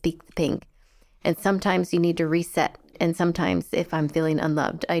women speak the pink. And sometimes you need to reset. And sometimes if I'm feeling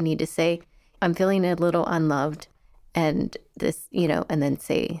unloved, I need to say, I'm feeling a little unloved. And this, you know, and then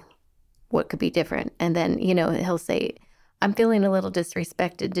say what could be different. And then, you know, he'll say, I'm feeling a little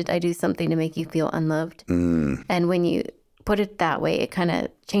disrespected. Did I do something to make you feel unloved? And when you put it that way, it kind of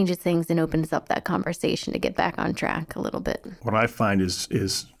changes things and opens up that conversation to get back on track a little bit. What I find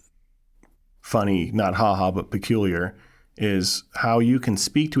is funny, not haha, but peculiar, is how you can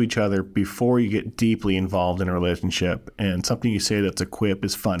speak to each other before you get deeply involved in a relationship. And something you say that's a quip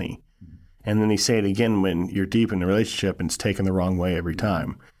is funny. And then you say it again when you're deep in a relationship and it's taken the wrong way every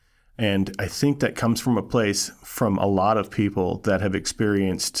time. And I think that comes from a place from a lot of people that have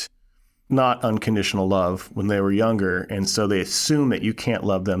experienced not unconditional love when they were younger. And so they assume that you can't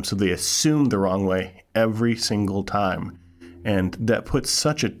love them. So they assume the wrong way every single time. And that puts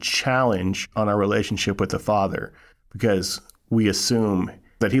such a challenge on our relationship with the Father because we assume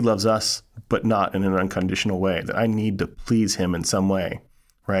that he loves us, but not in an unconditional way, that I need to please him in some way,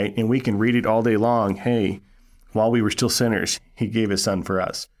 right? And we can read it all day long. Hey, while we were still sinners, he gave his son for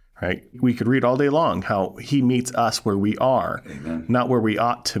us. Right? We could read all day long how he meets us where we are, Amen. Not where we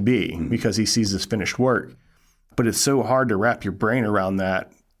ought to be, because he sees his finished work. But it's so hard to wrap your brain around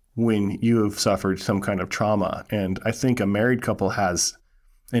that when you have suffered some kind of trauma. And I think a married couple has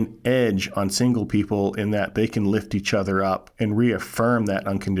an edge on single people in that they can lift each other up and reaffirm that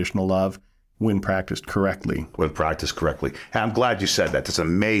unconditional love when practiced correctly. When practiced correctly. And I'm glad you said that. That's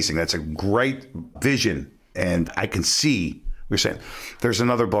amazing. That's a great vision. And I can see you're saying there's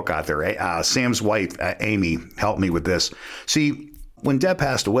another book out there. Sam's wife, Amy, helped me with this. See, when Deb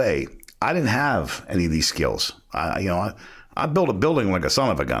passed away, I didn't have any of these skills. I built a building like a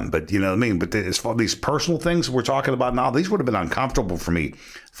son of a gun, but you know what I mean? But as far as these personal things we're talking about now, these would have been uncomfortable for me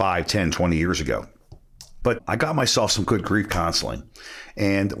 5, 10, 20 years ago. But I got myself some good grief counseling.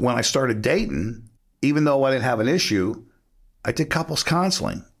 And when I started dating, even though I didn't have an issue, I did couples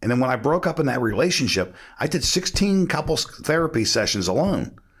counseling. And then when I broke up in that relationship, I did 16 couples therapy sessions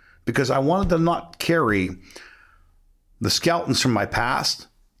alone because I wanted to not carry the skeletons from my past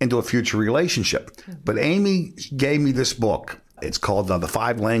into a future relationship. But Amy gave me this book. It's called The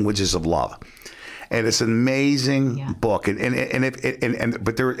 5 Languages of Love. And it's an amazing book. But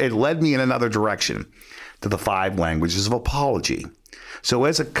it led me in another direction to the 5 languages of apology. So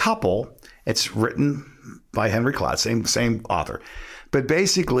as a couple, it's written by Henry Cloud, same author. But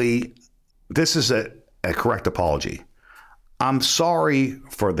basically, this is a correct apology. I'm sorry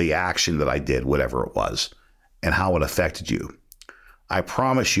for the action that I did, whatever it was, and how it affected you. I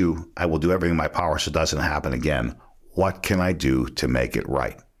promise you I will do everything in my power so it doesn't happen again. What can I do to make it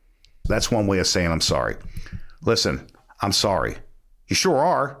right? That's one way of saying I'm sorry. Listen, I'm sorry. You sure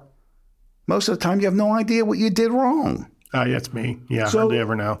are. Most of the time, you have no idea what you did wrong. That's me. Yeah, hardly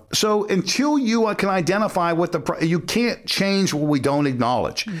ever know. So until you can identify what you can't change what we don't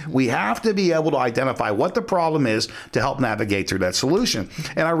acknowledge. Mm-hmm. We have to be able to identify what the problem is to help navigate through that solution.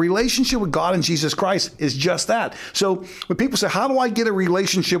 And our relationship with God and Jesus Christ is just that. So when people say, how do I get a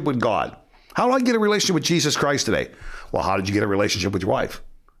relationship with God? How do I get a relationship with Jesus Christ today? Well, how did you get a relationship with your wife?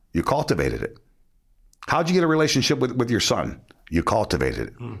 You cultivated it. How'd you get a relationship with your son? You cultivated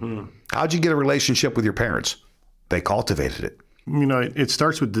it. Mm-hmm. How'd you get a relationship with your parents? They cultivated it. You know, it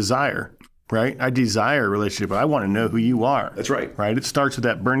starts with desire, right? I desire a relationship, but I want to know who you are. That's right. Right? It starts with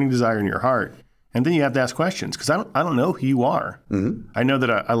that burning desire in your heart. And then you have to ask questions because I don't know who you are. Mm-hmm. I know that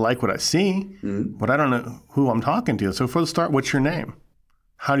I like what I see, mm-hmm. but I don't know who I'm talking to. So for the start, what's your name?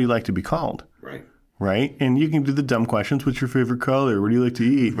 How do you like to be called? Right. Right? And you can do the dumb questions. What's your favorite color? What do you like to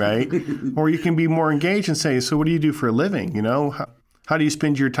eat? Right? Or you can be more engaged and say, so what do you do for a living? You know, how do you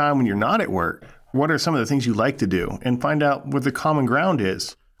spend your time when you're not at work? What are some of the things you like to do? And find out what the common ground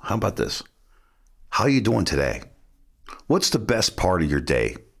is. How about this? How are you doing today? What's the best part of your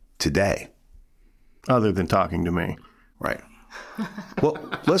day today? Other than talking to me. Right. Well,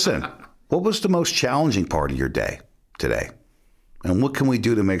 listen, what was the most challenging part of your day today? And what can we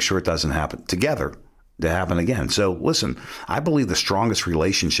do to make sure it doesn't happen together, to happen again. So listen, I believe the strongest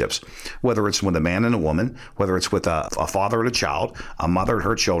relationships, whether it's with a man and a woman, whether it's with a father and a child, a mother and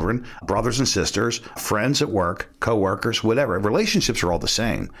her children, brothers and sisters, friends at work, co-workers, whatever, relationships are all the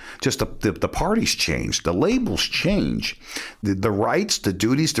same. Just the parties change, the labels change, the rights, the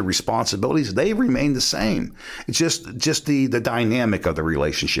duties, the responsibilities, they remain the same. It's just the dynamic of the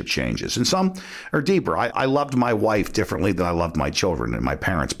relationship changes. And some are deeper. I loved my wife differently than I loved my children and my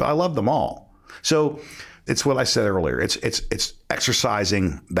parents, but I love them all. So it's what I said earlier. It's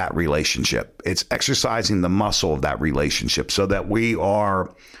exercising that relationship. It's exercising the muscle of that relationship so that we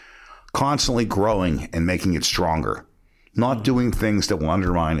are constantly growing and making it stronger, not doing things that will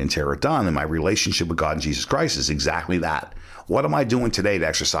undermine and tear it down. And my relationship with God and Jesus Christ is exactly that. What am I doing today to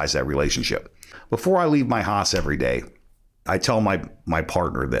exercise that relationship? Before I leave my house every day, I tell my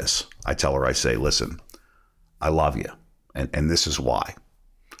partner this. I tell her, I say, listen, I love you. And this is why.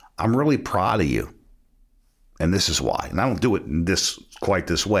 I'm really proud of you. And this is why. And I don't do it quite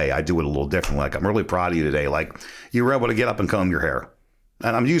this way. I do it a little differently. Like, I'm really proud of you today. Like, you were able to get up and comb your hair.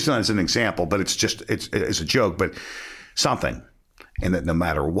 And I'm using that as an example, but it's a joke, but something. And that no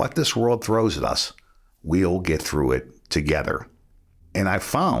matter what this world throws at us, we'll get through it together. And I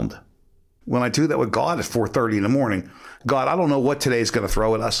found when I do that with God at 4:30 in the morning, God, I don't know what today is going to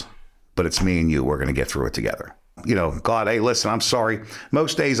throw at us, but it's me and you. We're going to get through it together. God, hey, listen, I'm sorry.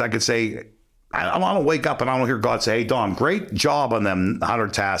 Most days I could say, I don't wake up and I don't hear God say, hey, Don, great job on them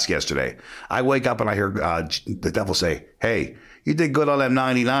 100 tasks yesterday. I wake up and I hear the devil say, hey, you did good on them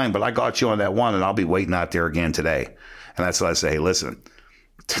 99, but I got you on that one and I'll be waiting out there again today. And that's what I say, hey, listen,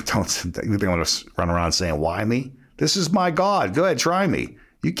 don't think I'm going to run around saying, why me? This is my God. Go ahead, try me.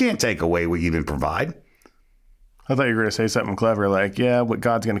 You can't take away what you didn't provide. I thought you were going to say something clever like, yeah, but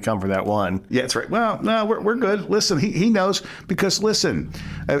God's going to come for that one. Yeah, that's right. Well, no, we're good. Listen, he knows, because listen,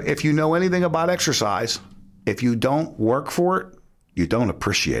 if you know anything about exercise, if you don't work for it, you don't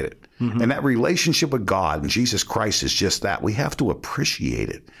appreciate it. Mm-hmm. And that relationship with God and Jesus Christ is just that. We have to appreciate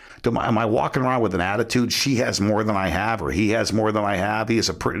it. Am I walking around with an attitude, she has more than I have, or he has more than I have? He has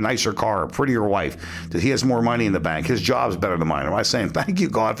a nicer car, a prettier wife. He has more money in the bank. His job's better than mine. Am I saying, thank you,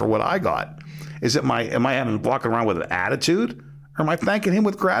 God, for what I got? Am I walking around with an attitude, or am I thanking him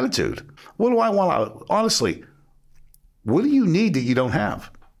with gratitude? What do I want? Honestly, what do you need that you don't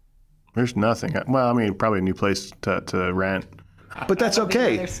have? There's nothing. Well, I mean, probably a new place to rent. But that's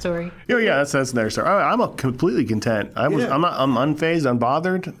okay. Their story. Yeah, that's their story. I'm completely content. I'm unfazed,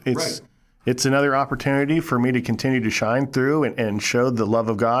 unbothered. It's another opportunity for me to continue to shine through and show the love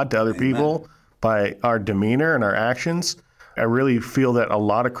of God to other people by our demeanor and our actions. I really feel that a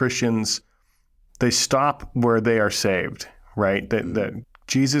lot of Christians, they stop where they are saved, right? That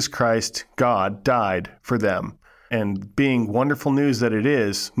Jesus Christ, God, died for them. And being wonderful news that it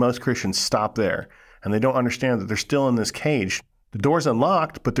is, most Christians stop there. And they don't understand that they're still in this cage. The door's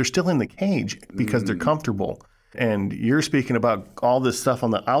unlocked, but they're still in the cage because they're comfortable. And you're speaking about all this stuff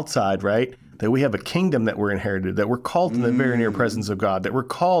on the outside, right? That we have a kingdom that we're inherited, that we're called in the very near presence of God, that we're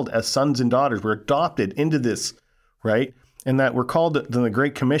called as sons and daughters. We're adopted into this, right? And that we're called in the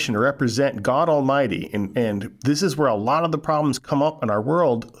Great Commission to represent God Almighty. And this is where a lot of the problems come up in our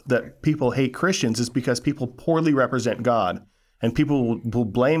world, that people hate Christians, is because people poorly represent God. And people will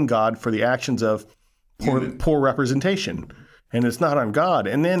blame God for the actions of poor representation. And it's not on God.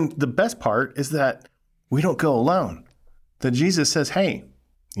 And then the best part is that we don't go alone. That Jesus says, hey,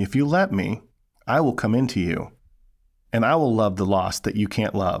 if you let me, I will come into you. And I will love the lost that you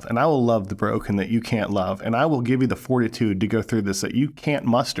can't love. And I will love the broken that you can't love. And I will give you the fortitude to go through this that you can't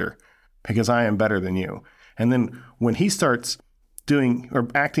muster, because I am better than you. And then when he starts doing or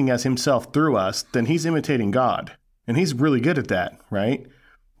acting as himself through us, then he's imitating God. And he's really good at that, right?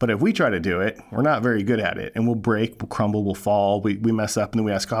 But if we try to do it, we're not very good at it. And we'll break, we'll crumble, we'll fall, we mess up, and then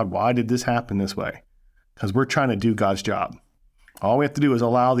we ask God, why did this happen this way? Because we're trying to do God's job. All we have to do is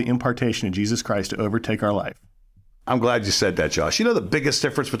allow the impartation of Jesus Christ to overtake our life. I'm glad you said that, Josh. You know the biggest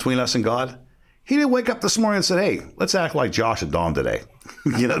difference between us and God? He didn't wake up this morning and say, hey, let's act like Josh and Dawn today.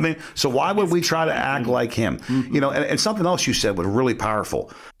 You know what I mean? So why would we try to act like him? Mm-hmm. And something else you said was really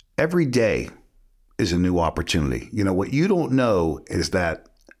powerful. Every day is a new opportunity. What you don't know is that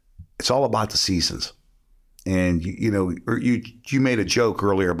it's all about the seasons. And, you made a joke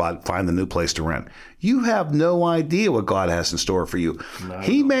earlier about finding a new place to rent. You have no idea what God has in store for you. No.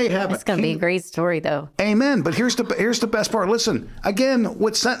 He may have. It's going to be a great story, though. Amen. But here's the best part. Listen, again,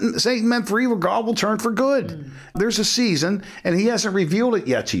 what Satan meant for evil, God will turn for good. There's a season, and he hasn't revealed it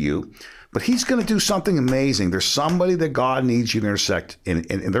yet to you. But he's going to do something amazing. There's somebody that God needs you to intersect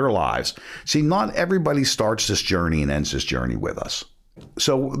in their lives. See, not everybody starts this journey and ends this journey with us.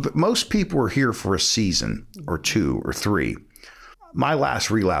 So most people are here for a season or 2 or 3. My last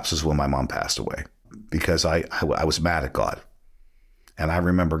relapse is when my mom passed away because I was mad at God. And I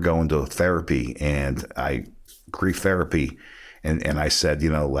remember going to therapy and grief therapy. And I said,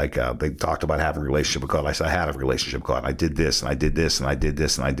 they talked about having a relationship with God. I said, I had a relationship with God. I did this and I did this and I did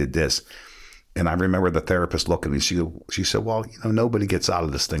this and I did this. And I remember the therapist looking at me. She said, well, nobody gets out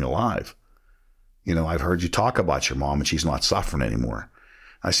of this thing alive. I've heard you talk about your mom and she's not suffering anymore.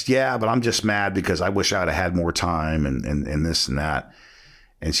 I said, yeah, but I'm just mad because I wish I'd have had more time and this and that.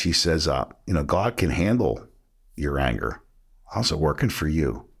 And she says, God can handle your anger. How's it working for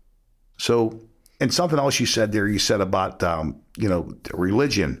you? So, and something else you said there, you said about,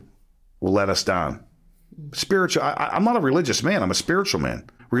 religion will let us down. Spiritual, I'm not a religious man. I'm a spiritual man.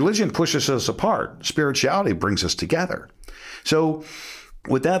 Religion pushes us apart. Spirituality brings us together. So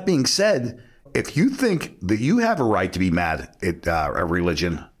with that being said, if you think that you have a right to be mad at a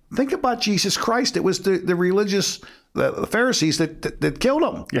religion, think about Jesus Christ. It was the religious, the Pharisees that killed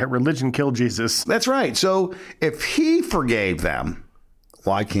him. Yeah, religion killed Jesus. That's right. So if he forgave them,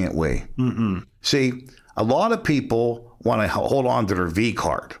 why can't we? Mm-mm. See, a lot of people want to hold on to their V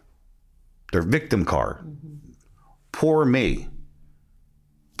card, their victim card. Mm-hmm. Poor me.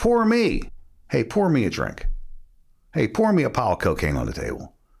 Pour me. Hey, pour me a drink. Hey, pour me a pile of cocaine on the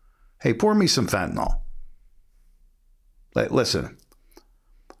table. Hey, pour me some fentanyl. Listen,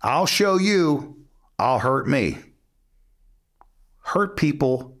 I'll show you, I'll hurt me. Hurt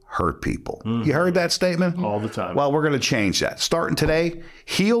people hurt people. Mm-hmm. You heard that statement? All the time. Well, we're going to change that. Starting today,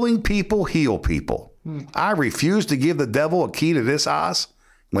 healing people heal people. Mm-hmm. I refuse to give the devil a key to this house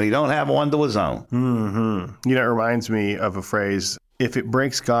when he don't have one to his own. Mm-hmm. It reminds me of a phrase, if it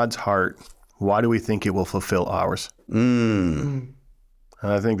breaks God's heart, why do we think it will fulfill ours? And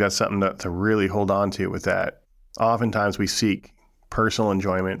I think that's something to really hold on to with that. Oftentimes we seek personal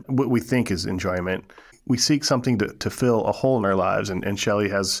enjoyment, what we think is enjoyment. We seek something to fill a hole in our lives. And Shelley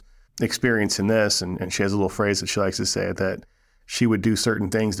has experience in this, and she has a little phrase that she likes to say that she would do certain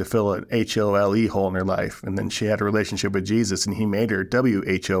things to fill an HOLE hole in her life. And then she had a relationship with Jesus, and he made her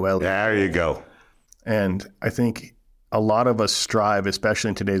WHOLE. There you go. And I think a lot of us strive, especially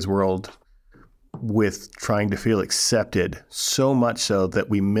in today's world, with trying to feel accepted, so much so that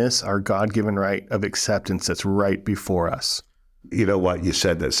we miss our God-given right of acceptance that's right before us. You know what? You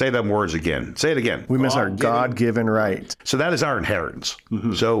said that. Say them words again. Say it again. We miss our God-given right. So that is our inheritance.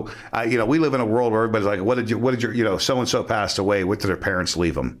 Mm-hmm. So, we live in a world where everybody's like, what did your, so-and-so passed away. What did their parents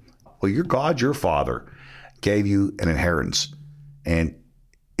leave them? Well, your God, your father, gave you an inheritance and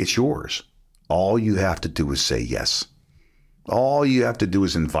it's yours. All you have to do is say yes. All you have to do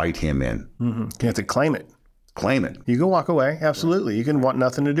is invite him in. Mm-hmm. You have to claim it. Claim it. You can walk away. Absolutely. You can want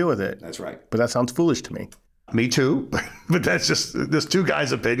nothing to do with it. That's right. But that sounds foolish to me. Me too. But that's just this two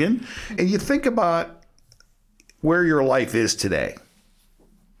guys' opinion. And you think about where your life is today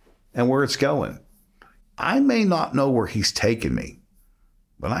and where it's going. I may not know where he's taken me,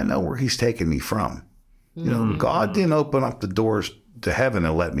 but I know where he's taken me from. God didn't open up the doors to heaven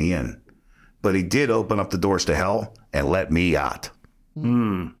and let me in, but he did open up the doors to hell and let me out.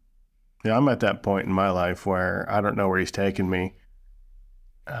 Yeah, I'm at that point in my life where I don't know where he's taken me.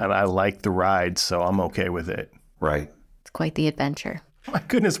 And I like the ride, so I'm okay with it. Right. It's quite the adventure. My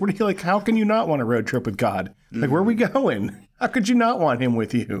goodness, what are you like? How can you not want a road trip with God? Like, where are we going? How could you not want him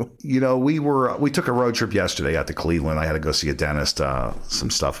with you? We took a road trip yesterday out to Cleveland. I had to go see a dentist, some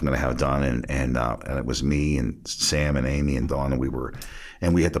stuff I'm going to have done. And it was me and Sam and Amy and Dawn.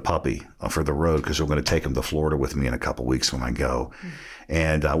 And we hit the puppy for the road because we're going to take him to Florida with me in a couple of weeks when I go.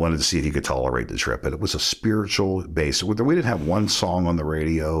 And I wanted to see if he could tolerate the trip. But it was a spiritual base. We didn't have one song on the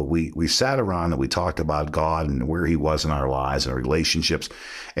radio. We sat around and we talked about God and where he was in our lives and our relationships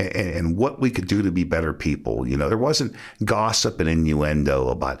and what we could do to be better people. There wasn't gossip and innuendo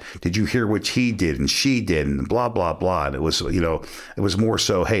about, did you hear what he did and she did and blah, blah, blah. And it was, it was more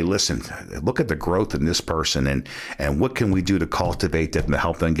so, hey, listen, look at the growth in this person and what can we do to cultivate them to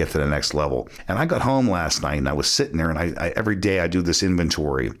help them get to the next level. And I got home last night and I was sitting there and I every day I do this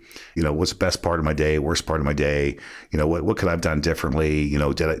inventory, what's the best part of my day, worst part of my day, what could I have done differently?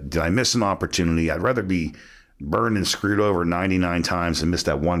 Did I miss an opportunity? I'd rather be burned and screwed over 99 times and miss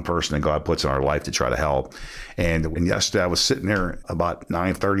that one person that God puts in our life to try to help. And yesterday I was sitting there about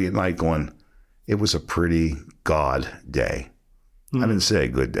 9:30 at night going, it was a pretty God day. I didn't say a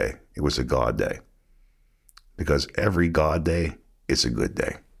good day. It was a God day. Because every God day is a good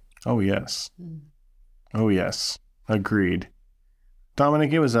day. Oh, yes. Oh, yes. Agreed.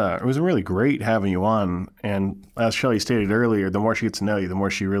 Dominic, it was really great having you on. And as Shelley stated earlier, the more she gets to know you, the more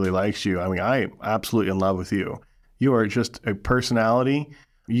she really likes you. I mean, I'm absolutely in love with you. You are just a personality.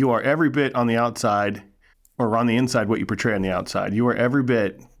 You are every bit on the outside, or on the inside what you portray on the outside. You are every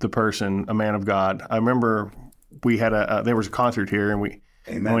bit the person, a man of God. I remember we had there was a concert here,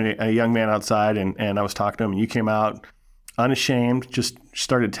 and a young man outside, and I was talking to him, and you came out unashamed, just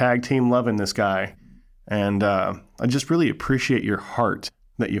started tag team loving this guy. And I just really appreciate your heart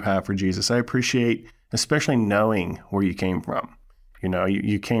that you have for Jesus. I appreciate especially knowing where you came from. You know,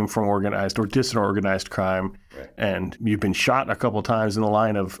 you came from organized or disorganized crime, right, and you've been shot a couple times in the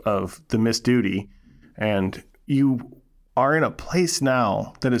line of the missed duty, and you are in a place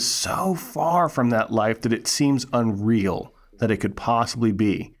now that is so far from that life that it seems unreal that it could possibly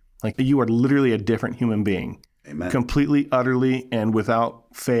be. Like, you are literally a different human being. Amen. Completely, utterly, and without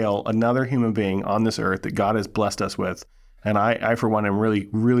fail, another human being on this earth that God has blessed us with. And I for one, am really,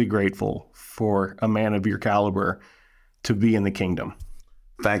 really grateful for a man of your caliber to be in the kingdom.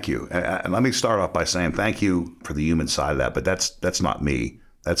 Thank you. And let me start off by saying thank you for the human side of that, but that's not me.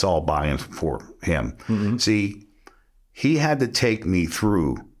 That's all buying for him. Mm-hmm. See, he had to take me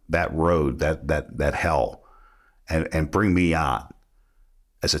through that road, that hell, and bring me out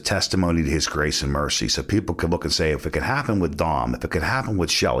as a testimony to his grace and mercy, so people could look and say, if it could happen with Dom, if it could happen with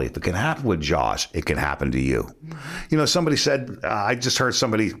Shelly, if it can happen with Josh, it can happen to you. You know, somebody said, I just heard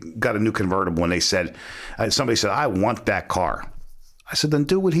somebody got a new convertible, and they said, somebody said, I want that car. I said, then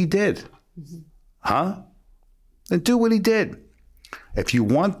do what he did. Huh? Then do what he did. If you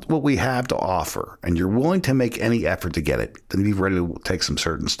want what we have to offer and you're willing to make any effort to get it, then be ready to take some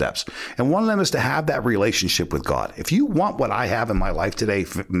certain steps. And one of them is to have that relationship with God. If you want what I have in my life today,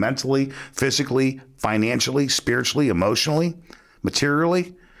 mentally, physically, financially, spiritually, emotionally,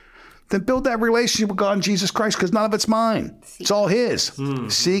 materially, then build that relationship with God and Jesus Christ, because none of it's mine. It's all his. Mm-hmm.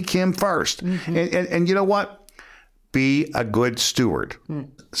 Seek him first. Mm-hmm. And you know what? Be a good steward.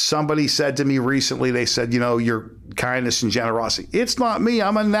 Somebody said to me recently, they said, you know, your kindness and generosity. It's not me.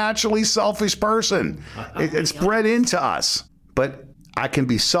 I'm a naturally selfish person. It's bred into us. But I can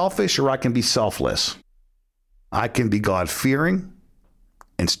be selfish or I can be selfless. I can be God-fearing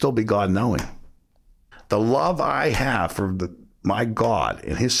and still be God-knowing. The love I have for my God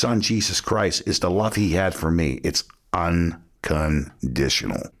and his son, Jesus Christ, is the love he had for me. It's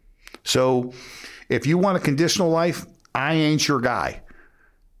unconditional. So if you want a conditional life, I ain't your guy.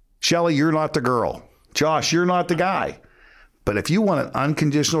 Shelly, you're not the girl. Josh, you're not the guy. But if you want an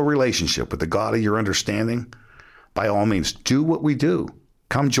unconditional relationship with the God of your understanding, by all means, do what we do.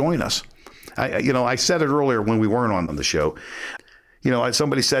 Come join us. I said it earlier when we weren't on the show. You know,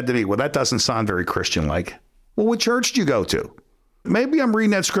 somebody said to me, well, that doesn't sound very Christian-like. Well, what church do you go to? Maybe I'm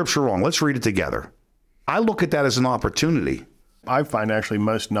reading that scripture wrong. Let's read it together. I look at that as an opportunity. I find actually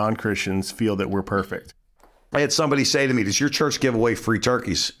most non-Christians feel that we're perfect. I had somebody say to me, does your church give away free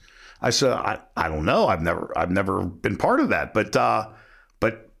turkeys? I said, I don't know. I've never been part of that.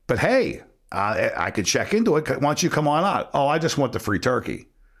 But hey, I could check into it. Why don't you come on out? Oh, I just want the free turkey.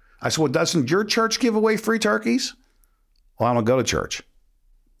 I said, well, doesn't your church give away free turkeys? Well, I don't go to church.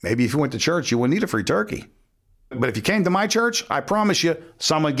 Maybe if you went to church, you wouldn't need a free turkey. But if you came to my church, I promise you,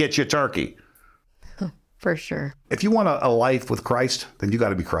 someone gets you turkey. For sure. If you want a life with Christ, then you got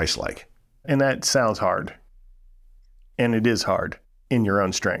to be Christ-like. And that sounds hard. And it is hard in your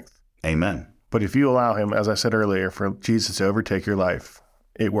own strength. Amen. But if you allow him, as I said earlier, for Jesus to overtake your life,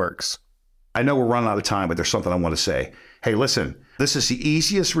 it works. I know we're running out of time, but there's something I want to say. Hey, listen, this is the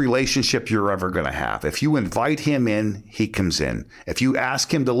easiest relationship you're ever going to have. If you invite him in, he comes in. If you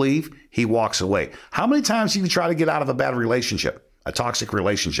ask him to leave, he walks away. How many times do you try to get out of a bad relationship, a toxic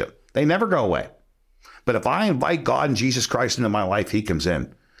relationship? They never go away. But if I invite God and Jesus Christ into my life, he comes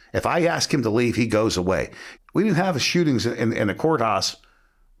in. If I ask him to leave, he goes away. We didn't have shootings in the courthouse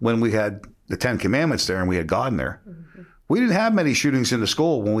when we had the 10 Commandments there and we had God in there. Mm-hmm. We didn't have many shootings in the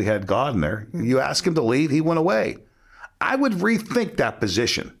school when we had God in there. You ask him to leave, he went away. I would rethink that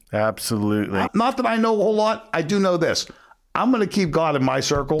position. Absolutely. Not that I know a whole lot. I do know this. I'm going to keep God in my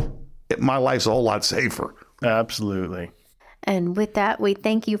circle. My life's a whole lot safer. Absolutely. And with that, we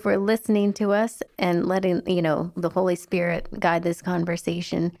thank you for listening to us and letting, the Holy Spirit guide this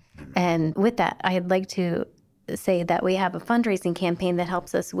conversation. And with that, I'd like to say that we have a fundraising campaign that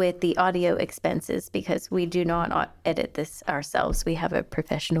helps us with the audio expenses because we do not edit this ourselves. We have a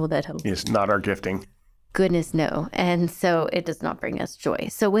professional that helps. It's not our gifting. Goodness, no. And so it does not bring us joy.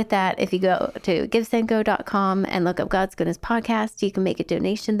 So with that, if you go to givesendgo.com and look up God's Goodness Podcast, you can make a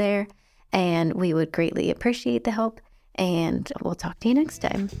donation there. And we would greatly appreciate the help. And we'll talk to you next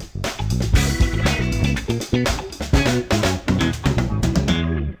time.